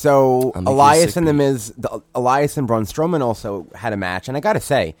booking. So I'll make you Elias sick, and the Pete. Miz, Elias and Braun Strowman also had a match, and I gotta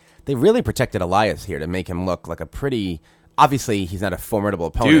say, they really protected Elias here to make him look like a pretty. Obviously, he's not a formidable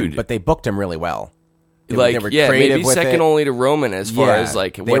opponent, Dude. but they booked him really well. They Like, were yeah, creative maybe with second it. only to Roman as far Yeah, as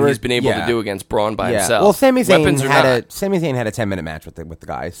like they what were- he's been able yeah. to do against Braun by himself. Well, Sami Zayn Weapons or had not. Sami Zayn had a 10-minute match with the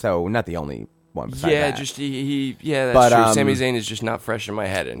guy, so not the only one. Besides Yeah, that. just that's But, true. Sami Zayn is just not fresh in my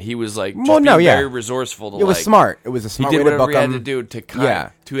head, and he was like, just Well, no, being yeah. very resourceful. To, It was like, smart. It was a He smart did way to whatever book he had him. to do to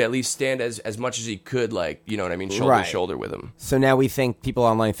to at least stand as much as he could, like you know what I mean, shoulder Right. to shoulder with him. So now people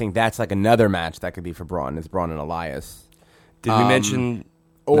online think that's like another match that could be for Braun. Is Braun and Elias? Did we mention?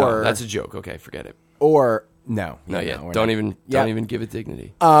 or- No, that's a joke. Okay, forget it. Or no, No, yeah, we're don't not. even Yeah. don't even give it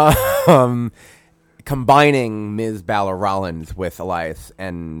dignity. Combining Miz Balor Rollins with Elias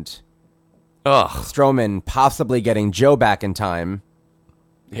and Ugh, Strowman, possibly getting Joe back in time.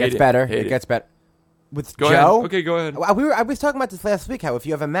 It Hate gets it. better. Hate It it. gets better. With Go Joe? ahead. Okay, go ahead. I was talking about this last week, how if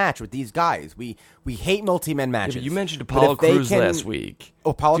you have a match with these guys, we hate multi-man Yeah, matches. but you mentioned But Apollo if they Crews can- last week. Oh,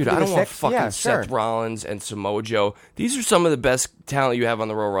 Apollo Dude, Crews I don't is want sick? fucking Yeah, Seth sure. Rollins and Samoa Joe. These are some of the best talent you have on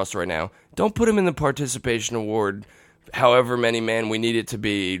the Royal roster right now. Don't put him in the participation award. However many man we need it to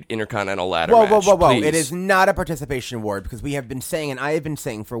be Intercontinental ladder match. Whoa. Please. It is not a participation award because we have been saying, and I have been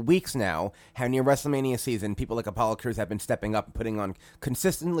saying for weeks now, how near WrestleMania season, people like Apollo Crews have been stepping up and putting on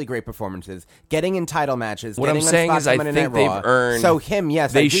consistently great performances, getting in title matches. What I'm getting on saying spots is on I Monday think Night they've Raw. earned... So him,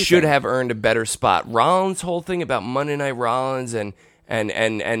 yes, I They do should think. have earned a better spot. Rollins' whole thing about Monday Night Rollins and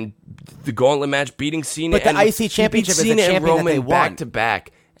the gauntlet match beating Cena. But the and IC he beat championship is a Cena and champion that Roman they back want. to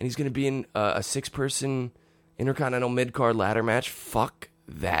back, and he's going to be in a 6-person Intercontinental mid-card ladder match. Fuck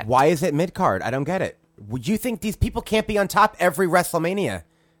that. Why is it mid-card? I don't get it. Would you think these people can't be on top every WrestleMania?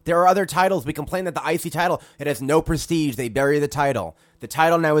 There are other titles. We complain that the IC title, it has no prestige. They bury the title. The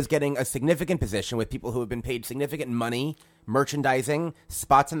title now is getting a significant position with people who have been paid significant money, merchandising,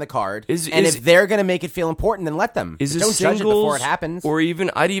 spots in the card. And if they're going to make it feel important, then let them. Is But this don't judge it before singles, it happens. or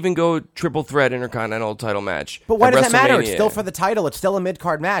even I'd even go triple threat Intercontinental title match. But why at does that matter? It's WrestleMania. still for the title. It's still a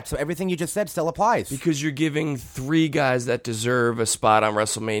mid-card match. So everything you just said still applies. Because you're giving 3 guys that deserve a spot on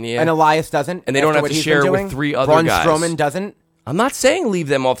WrestleMania. And Elias doesn't. And they don't after have what to he's share been with doing. 3 other Braun guys. Strowman doesn't. I'm not saying leave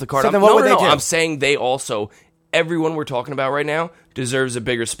them off the card. So I'm, then what would they do? I'm saying they also, everyone we're talking about right now deserves a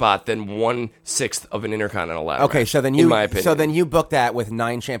bigger spot than 1/6 of an Intercontinental ladder Okay, match, so then in my opinion. you book that with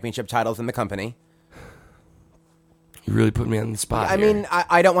 9 championship titles in the company. You really put me on the spot. I here. mean,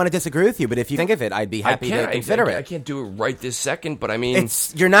 I don't want to disagree with you, but if you think of it, I'd be happy to consider I it. can't do it right this second, but I mean,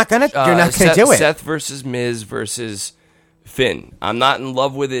 You're not gonna Seth, do it. Seth versus Miz versus Finn. I'm not in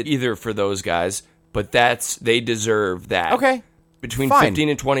love with it either for those guys, but they deserve that. Okay. Between Fine. 15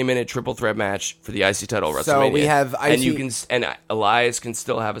 and 20 minute triple threat match for the IC title at So WrestleMania. we have and IC Elias can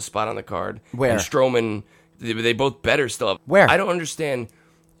still have a spot on the card. Where? And Strowman, they both better still have. Where? I don't understand.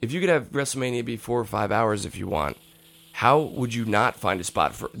 If you could have WrestleMania be 4 or 5 hours if you want, how would you not find a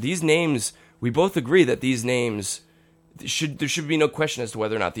spot for these names? We both agree that these names there should be no question as to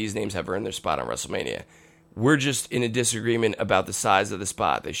whether or not these names have earned their spot on WrestleMania. We're just in a disagreement about the size of the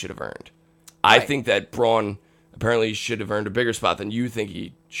spot they should have earned. I think that Braun apparently should have earned a bigger spot than you think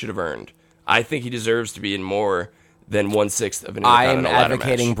he should have earned. I think he deserves to be in more than 1/6 of an Intercontinental ladder match. I'm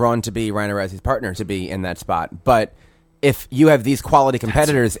advocating Braun to be Ronda Rousey's partner to be in that spot. But if you have these quality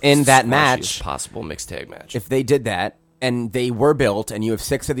competitors in that match, possible mixed tag match. If they did that and they were built, and you have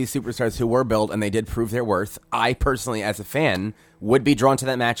 6 of these superstars who were built and they did prove their worth, I personally, as a fan, would be drawn to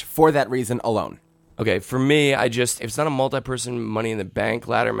that match for that reason alone. Okay, for me, if it's not a multi-person Money in the Bank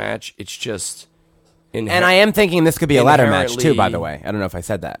ladder match, it's just. And I am thinking this could be a ladder match too. By the way, I don't know if I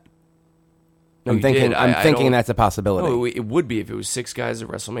said that. No, I'm thinking that's a possibility. No, it would be if it was 6 guys at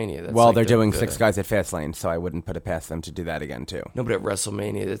WrestleMania. That's well, they're doing 6 guys at Fastlane, so I wouldn't put it past them to do that again too. No, but at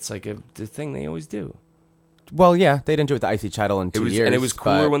WrestleMania, that's like the thing they always do. Well, yeah, they didn't do it with the IC title in 2 years, and it was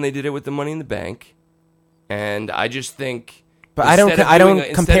cooler when they did it with the Money in the Bank. And I just think. But I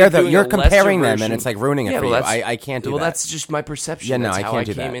don't compare them. You're comparing them, and it's like ruining it for you. I can't do that. Well, that's just my perception. Yeah, no, that's I how can't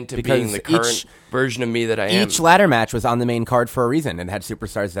do that. I came into because being the current version of me that I am. Each ladder match was on the main card for a reason and had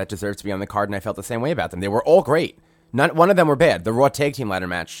superstars that deserved to be on the card, and I felt the same way about them. They were all great. Not one of them were bad. The Raw Tag Team ladder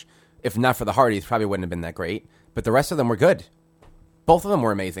match, if not for the Hardys, probably wouldn't have been that great. But the rest of them were good. Both of them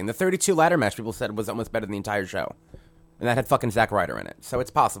were amazing. The 32 ladder match, people said, was almost better than the entire show. And that had fucking Zack Ryder in it. So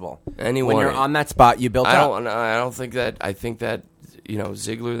it's possible. When you're on that spot, you built up. I don't think that. I think that,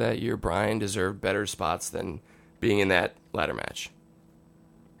 Ziggler that year, Bryan deserved better spots than being in that ladder match.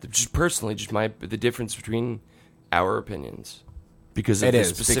 Just personally, the difference between our opinions. Because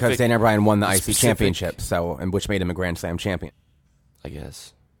because Daniel Bryan won the IC championship, and which made him a Grand Slam champion. I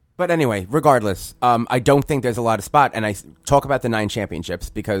guess. But anyway, regardless, I don't think there's a lot of spot. And I talk about the 9 championships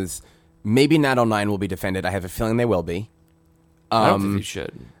because maybe not all 9 will be defended. I have a feeling they will be. I don't think they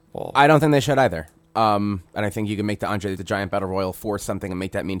should. Well, I don't think they should either. And I think you can make the Andre the Giant Battle Royal for something and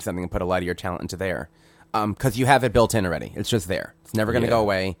make that mean something and put a lot of your talent into there. Because you have it built in already. It's just there. It's never going to go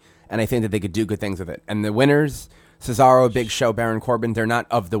away. And I think that they could do good things with it. And the winners, Cesaro, Big Show, Baron Corbin, they're not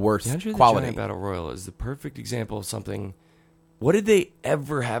of the worst Andre quality. The Giant Battle Royal is the perfect example of something. What did they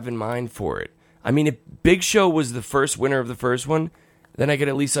ever have in mind for it? I mean, if Big Show was the first winner of the first one, then I could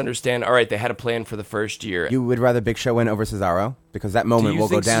at least understand, all right, they had a plan for the first year. You would rather Big Show win over Cesaro? Because that moment will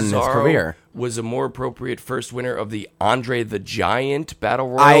go down in his career. Was a more appropriate first winner of the Andre the Giant Battle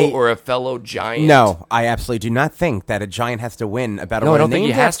Royal or a fellow Giant? No, I absolutely do not think that a Giant has to win a Battle Royal. I don't think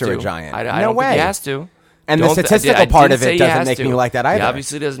he has after to. a Giant. I don't think he has to. And the statistical part of it doesn't make me like that either. He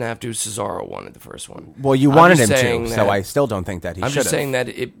obviously doesn't have to. Cesaro wanted the first one. Well, you wanted him to, so I still don't think that he should have. I'm just saying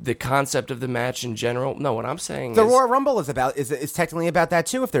that the concept of the match in general. No, what I'm saying the is... Royal Rumble is technically about that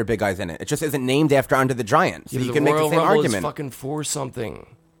too if there are big guys in it. It just isn't named after Andre the Giant. So you can make the same argument. Is fucking for something.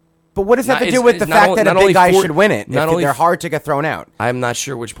 But what does that have to do with the fact that a big guy should win it? They're hard to get thrown out. I'm not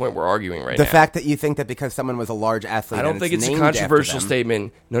sure which point we're arguing right now. The fact that you think that because someone was a large athlete, I don't think it's a controversial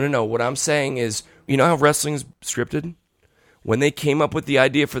statement. No. What I'm saying is, you know how wrestling's scripted? When they came up with the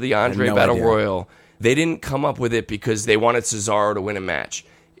idea for the Andre Battle Royal, they didn't come up with it because they wanted Cesaro to win a match.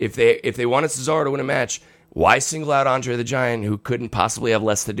 If they wanted Cesaro to win a match, why single out Andre the Giant, who couldn't possibly have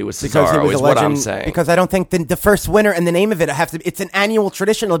less to do with Cesaro, is what I'm saying. Because I don't think the first winner and the name of it it's an annual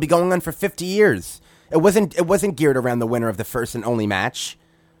tradition. It'll be going on for 50 years. It wasn't geared around the winner of the first and only match.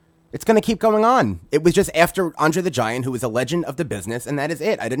 It's going to keep going on. It was just after Andre the Giant, who was a legend of the business, and that is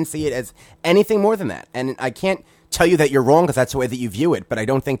it. I didn't see it as anything more than that. And I can't tell you that you're wrong because that's the way that you view it, but I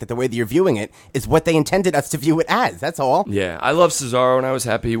don't think that the way that you're viewing it is what they intended us to view it as. That's all. Yeah, I love Cesaro, and I was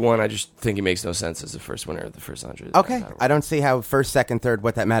happy he won. I just think he makes no sense as the first winner of the first Andre. Okay, I don't see how first, second, third,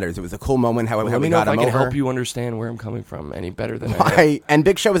 what that matters. It was a cool moment, how we got him over. I can help you understand where I'm coming from any better than And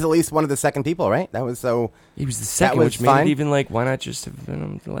Big Show was at least one of the second people, right? That was so... He was the second, which made it even like, why not just have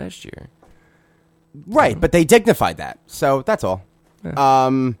been him last year? Right, but they dignified that, so that's all.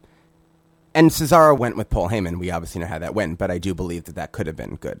 Yeah. And Cesaro went with Paul Heyman. We obviously know how that went, but I do believe that could have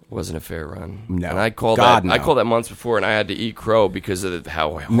been good. Wasn't a fair run. No. And I called that months before, and I had to eat crow because of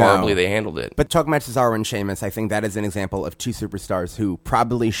how horribly they handled it. But talking about Cesaro and Sheamus, I think that is an example of two superstars who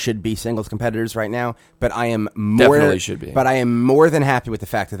probably should be singles competitors right now, but I am definitely should be. But I am more than happy with the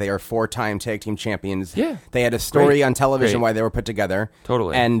fact that they are 4-time tag team champions. Yeah. They had a story on television why they were put together.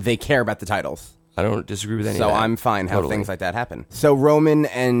 Totally. And they care about the titles. I don't disagree with any of that. So I'm fine how things like that happen. So Roman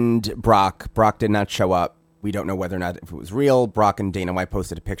and Brock did not show up. We don't know whether or not if it was real. Brock and Dana White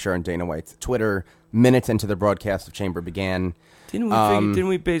posted a picture on Dana White's Twitter minutes into the broadcast of Chamber began. Didn't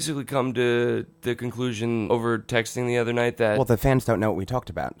we basically come to the conclusion over texting the other night that... Well, the fans don't know what we talked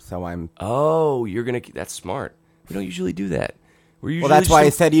about, so I'm... Oh, you're going to... That's smart. We don't usually do that. Well, that's why I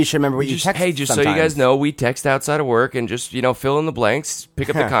said you should remember what you text. Hey, just sometimes. So you guys know, we text outside of work and just, fill in the blanks, pick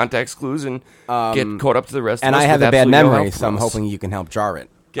up the context clues, and get caught up to the rest of us. And I have a bad memory, so I'm hoping you can help jar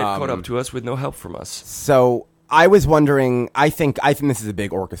it. get caught up to us with no help from us. So I was wondering. I think this is a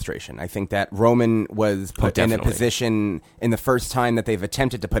big orchestration. I think that Roman was put in a position in the first time that they've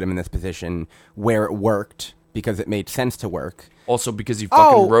attempted to put him in this position where it worked because it made sense to work. Also, because he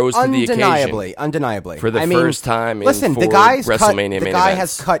fucking rose to the occasion. Undeniably. For the first time listen, in the guy's WrestleMania the main guy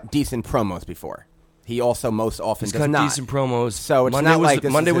events. has cut decent promos before. He also most often He's does cut not. decent promos. So it's Monday not was like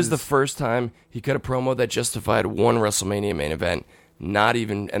Monday was the first time he cut a promo that justified one WrestleMania main event. And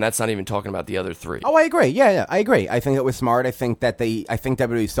that's not even talking about the other three. Oh, I agree. Yeah, I agree. I think it was smart. I think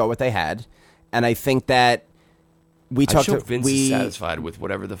WWE saw what they had, and I think that Vince is satisfied with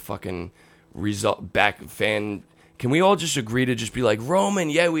whatever the fucking result back fan. Can we all just agree to just be like,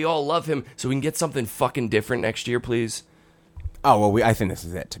 Roman, yeah, we all love him, so we can get something fucking different next year, please? Oh, well, I think this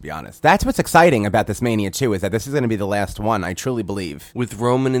is it, to be honest. That's what's exciting about this Mania, too, is that this is going to be the last one, I truly believe. With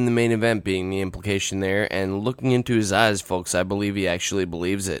Roman in the main event being the implication there, and looking into his eyes, folks, I believe he actually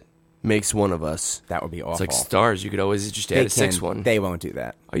believes it. Makes one of us. That would be awful. It's like stars. You could always just add a sixth one. They won't do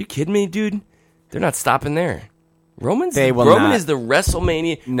that. Are you kidding me, dude? They're not stopping there. Roman is the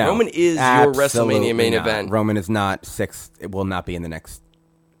WrestleMania. No, Roman is your WrestleMania main event. Roman is not sixth. It will not be in the next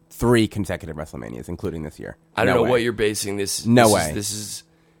 3 consecutive WrestleManias, including this year. I don't know what you're basing this. No way.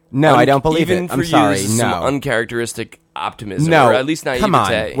 I don't believe it. I'm sorry. This is no. some uncharacteristic optimism. No, or at least naivete. Come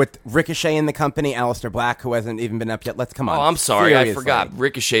on. With Ricochet in the company, Aleister Black, who hasn't even been up yet. Come on. Oh, I'm sorry. Seriously. I forgot.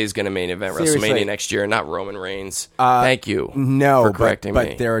 Ricochet is going to main event Seriously. WrestleMania next year, not Roman Reigns. Thank you for correcting me.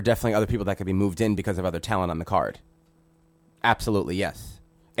 But there are definitely other people that could be moved in because of other talent on the card. Absolutely, yes.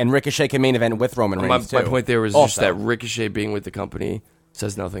 And Ricochet can main event with Roman Reigns, too. My point there was just that Ricochet being with the company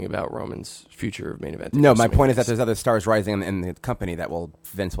says nothing about Roman's future of main event. No, my point is that there's other stars rising in the company that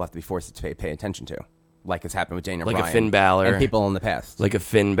Vince will have to be forced to pay attention to, like has happened with Daniel Bryan. Like a Finn Balor. And people in the past. Like a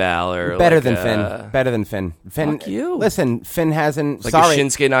Finn Balor. Better than Finn. Finn. Fuck you. Listen, Finn hasn't... Like sorry. a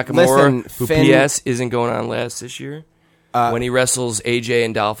Shinsuke Nakamura, who Finn, PS isn't going on last this year. When he wrestles AJ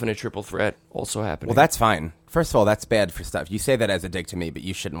and Dolph in a triple threat, also happening. Well, that's fine. First of all, that's bad for stuff. You say that as a dig to me, but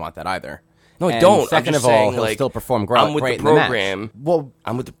you shouldn't want that either. No, I don't. Second of all, he'll still perform great. I'm with the program. Well,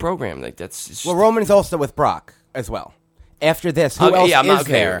 I'm with the program. Like that's. Well, Roman's also with Brock as well. After this, who else is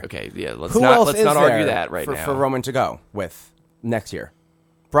there? Okay, yeah. Let's who not else argue that right now. For Roman to go with next year.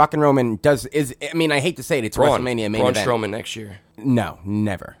 Brock and Roman I mean, I hate to say it, it's WrestleMania main event. Braun Strowman next year. No,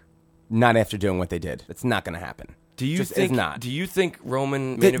 never. Not after doing what they did. It's not going to happen. Do you think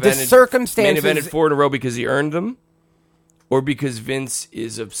Roman main evented 4 in a row because he earned them? Or because Vince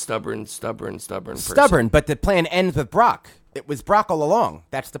is a stubborn person? Stubborn, but the plan ends with Brock. It was Brock all along.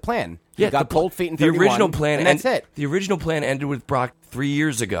 That's the plan. He got cold feet in 31, the original plan, and that's it. The original plan ended with Brock 3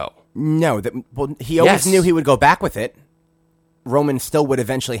 years ago. No, he always knew he would go back with it. Roman still would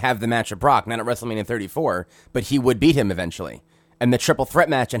eventually have the match with Brock, not at WrestleMania 34, but he would beat him eventually. And the triple threat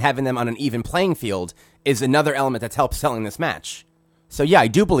match and having them on an even playing field is another element that's helped selling this match. So yeah, I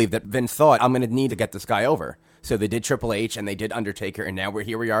do believe that Vince thought, I'm going to need to get this guy over. So they did Triple H and they did Undertaker, and now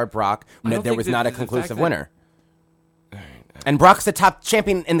here we are at Brock. There was not a conclusive winner. And Brock's the top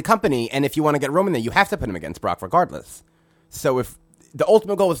champion in the company, and if you want to get Roman there, you have to put him against Brock regardless. So if the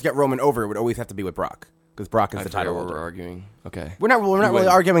ultimate goal is to get Roman over, it would always have to be with Brock, because Brock is the title holder. We're arguing. Okay. We're not really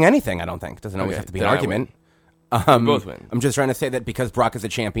arguing anything, I don't think. It doesn't always have to be an argument. We both win. I'm just trying to say that because Brock is a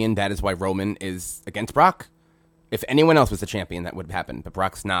champion, that is why Roman is against Brock. If anyone else was the champion, that would happen. But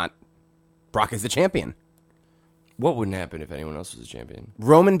Brock's not. Brock is the champion. What wouldn't happen if anyone else was the champion?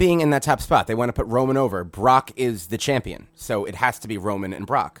 Roman being in that top spot. They want to put Roman over. Brock is the champion. So it has to be Roman and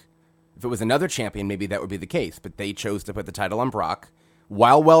Brock. If it was another champion, maybe that would be the case. But they chose to put the title on Brock,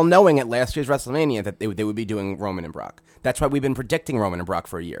 while well knowing at last year's WrestleMania that they would be doing Roman and Brock. That's why we've been predicting Roman and Brock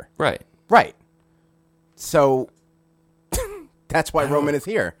for a year. Right. So that's why Roman is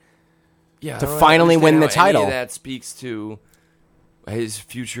here. Yeah, to finally win the title. Any of that speaks to his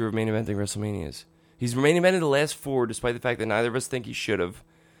future of main eventing WrestleManias. He's main evented the last 4, despite the fact that neither of us think he should have.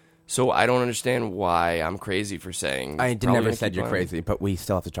 So I don't understand why I'm crazy for saying. I never said you're crazy, but we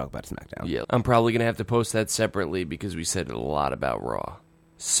still have to talk about SmackDown. Yeah, I'm probably going to have to post that separately because we said a lot about Raw.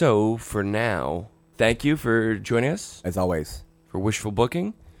 So for now, thank you for joining us. As always. For Wishful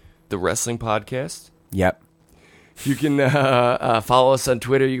Booking, the wrestling podcast. Yep. You can follow us on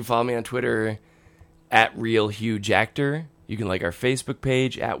Twitter. You can follow me on Twitter at RealHughActor. You can like our Facebook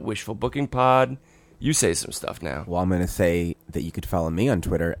page at Wishful Booking Pod. You say some stuff now. Well, I'm going to say that you could follow me on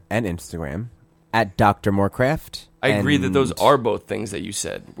Twitter and Instagram at Dr. Morecraft. I agree that those are both things that you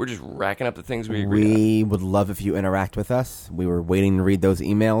said. We're just racking up the things we agree on. We would love if you interact with us. We were waiting to read those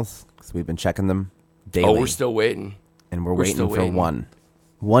emails because we've been checking them daily. Oh, we're still waiting. And we're waiting for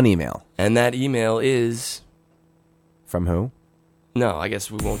one email. And that email is... From who? No, I guess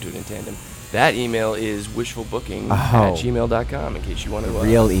we won't do it in tandem. That email is wishfulbooking@gmail.com in case you want to...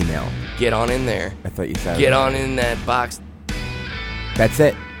 real email. Get on in there. I thought you said... Get on in that box. That's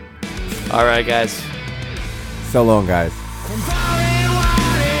it. All right, guys. So long, guys. From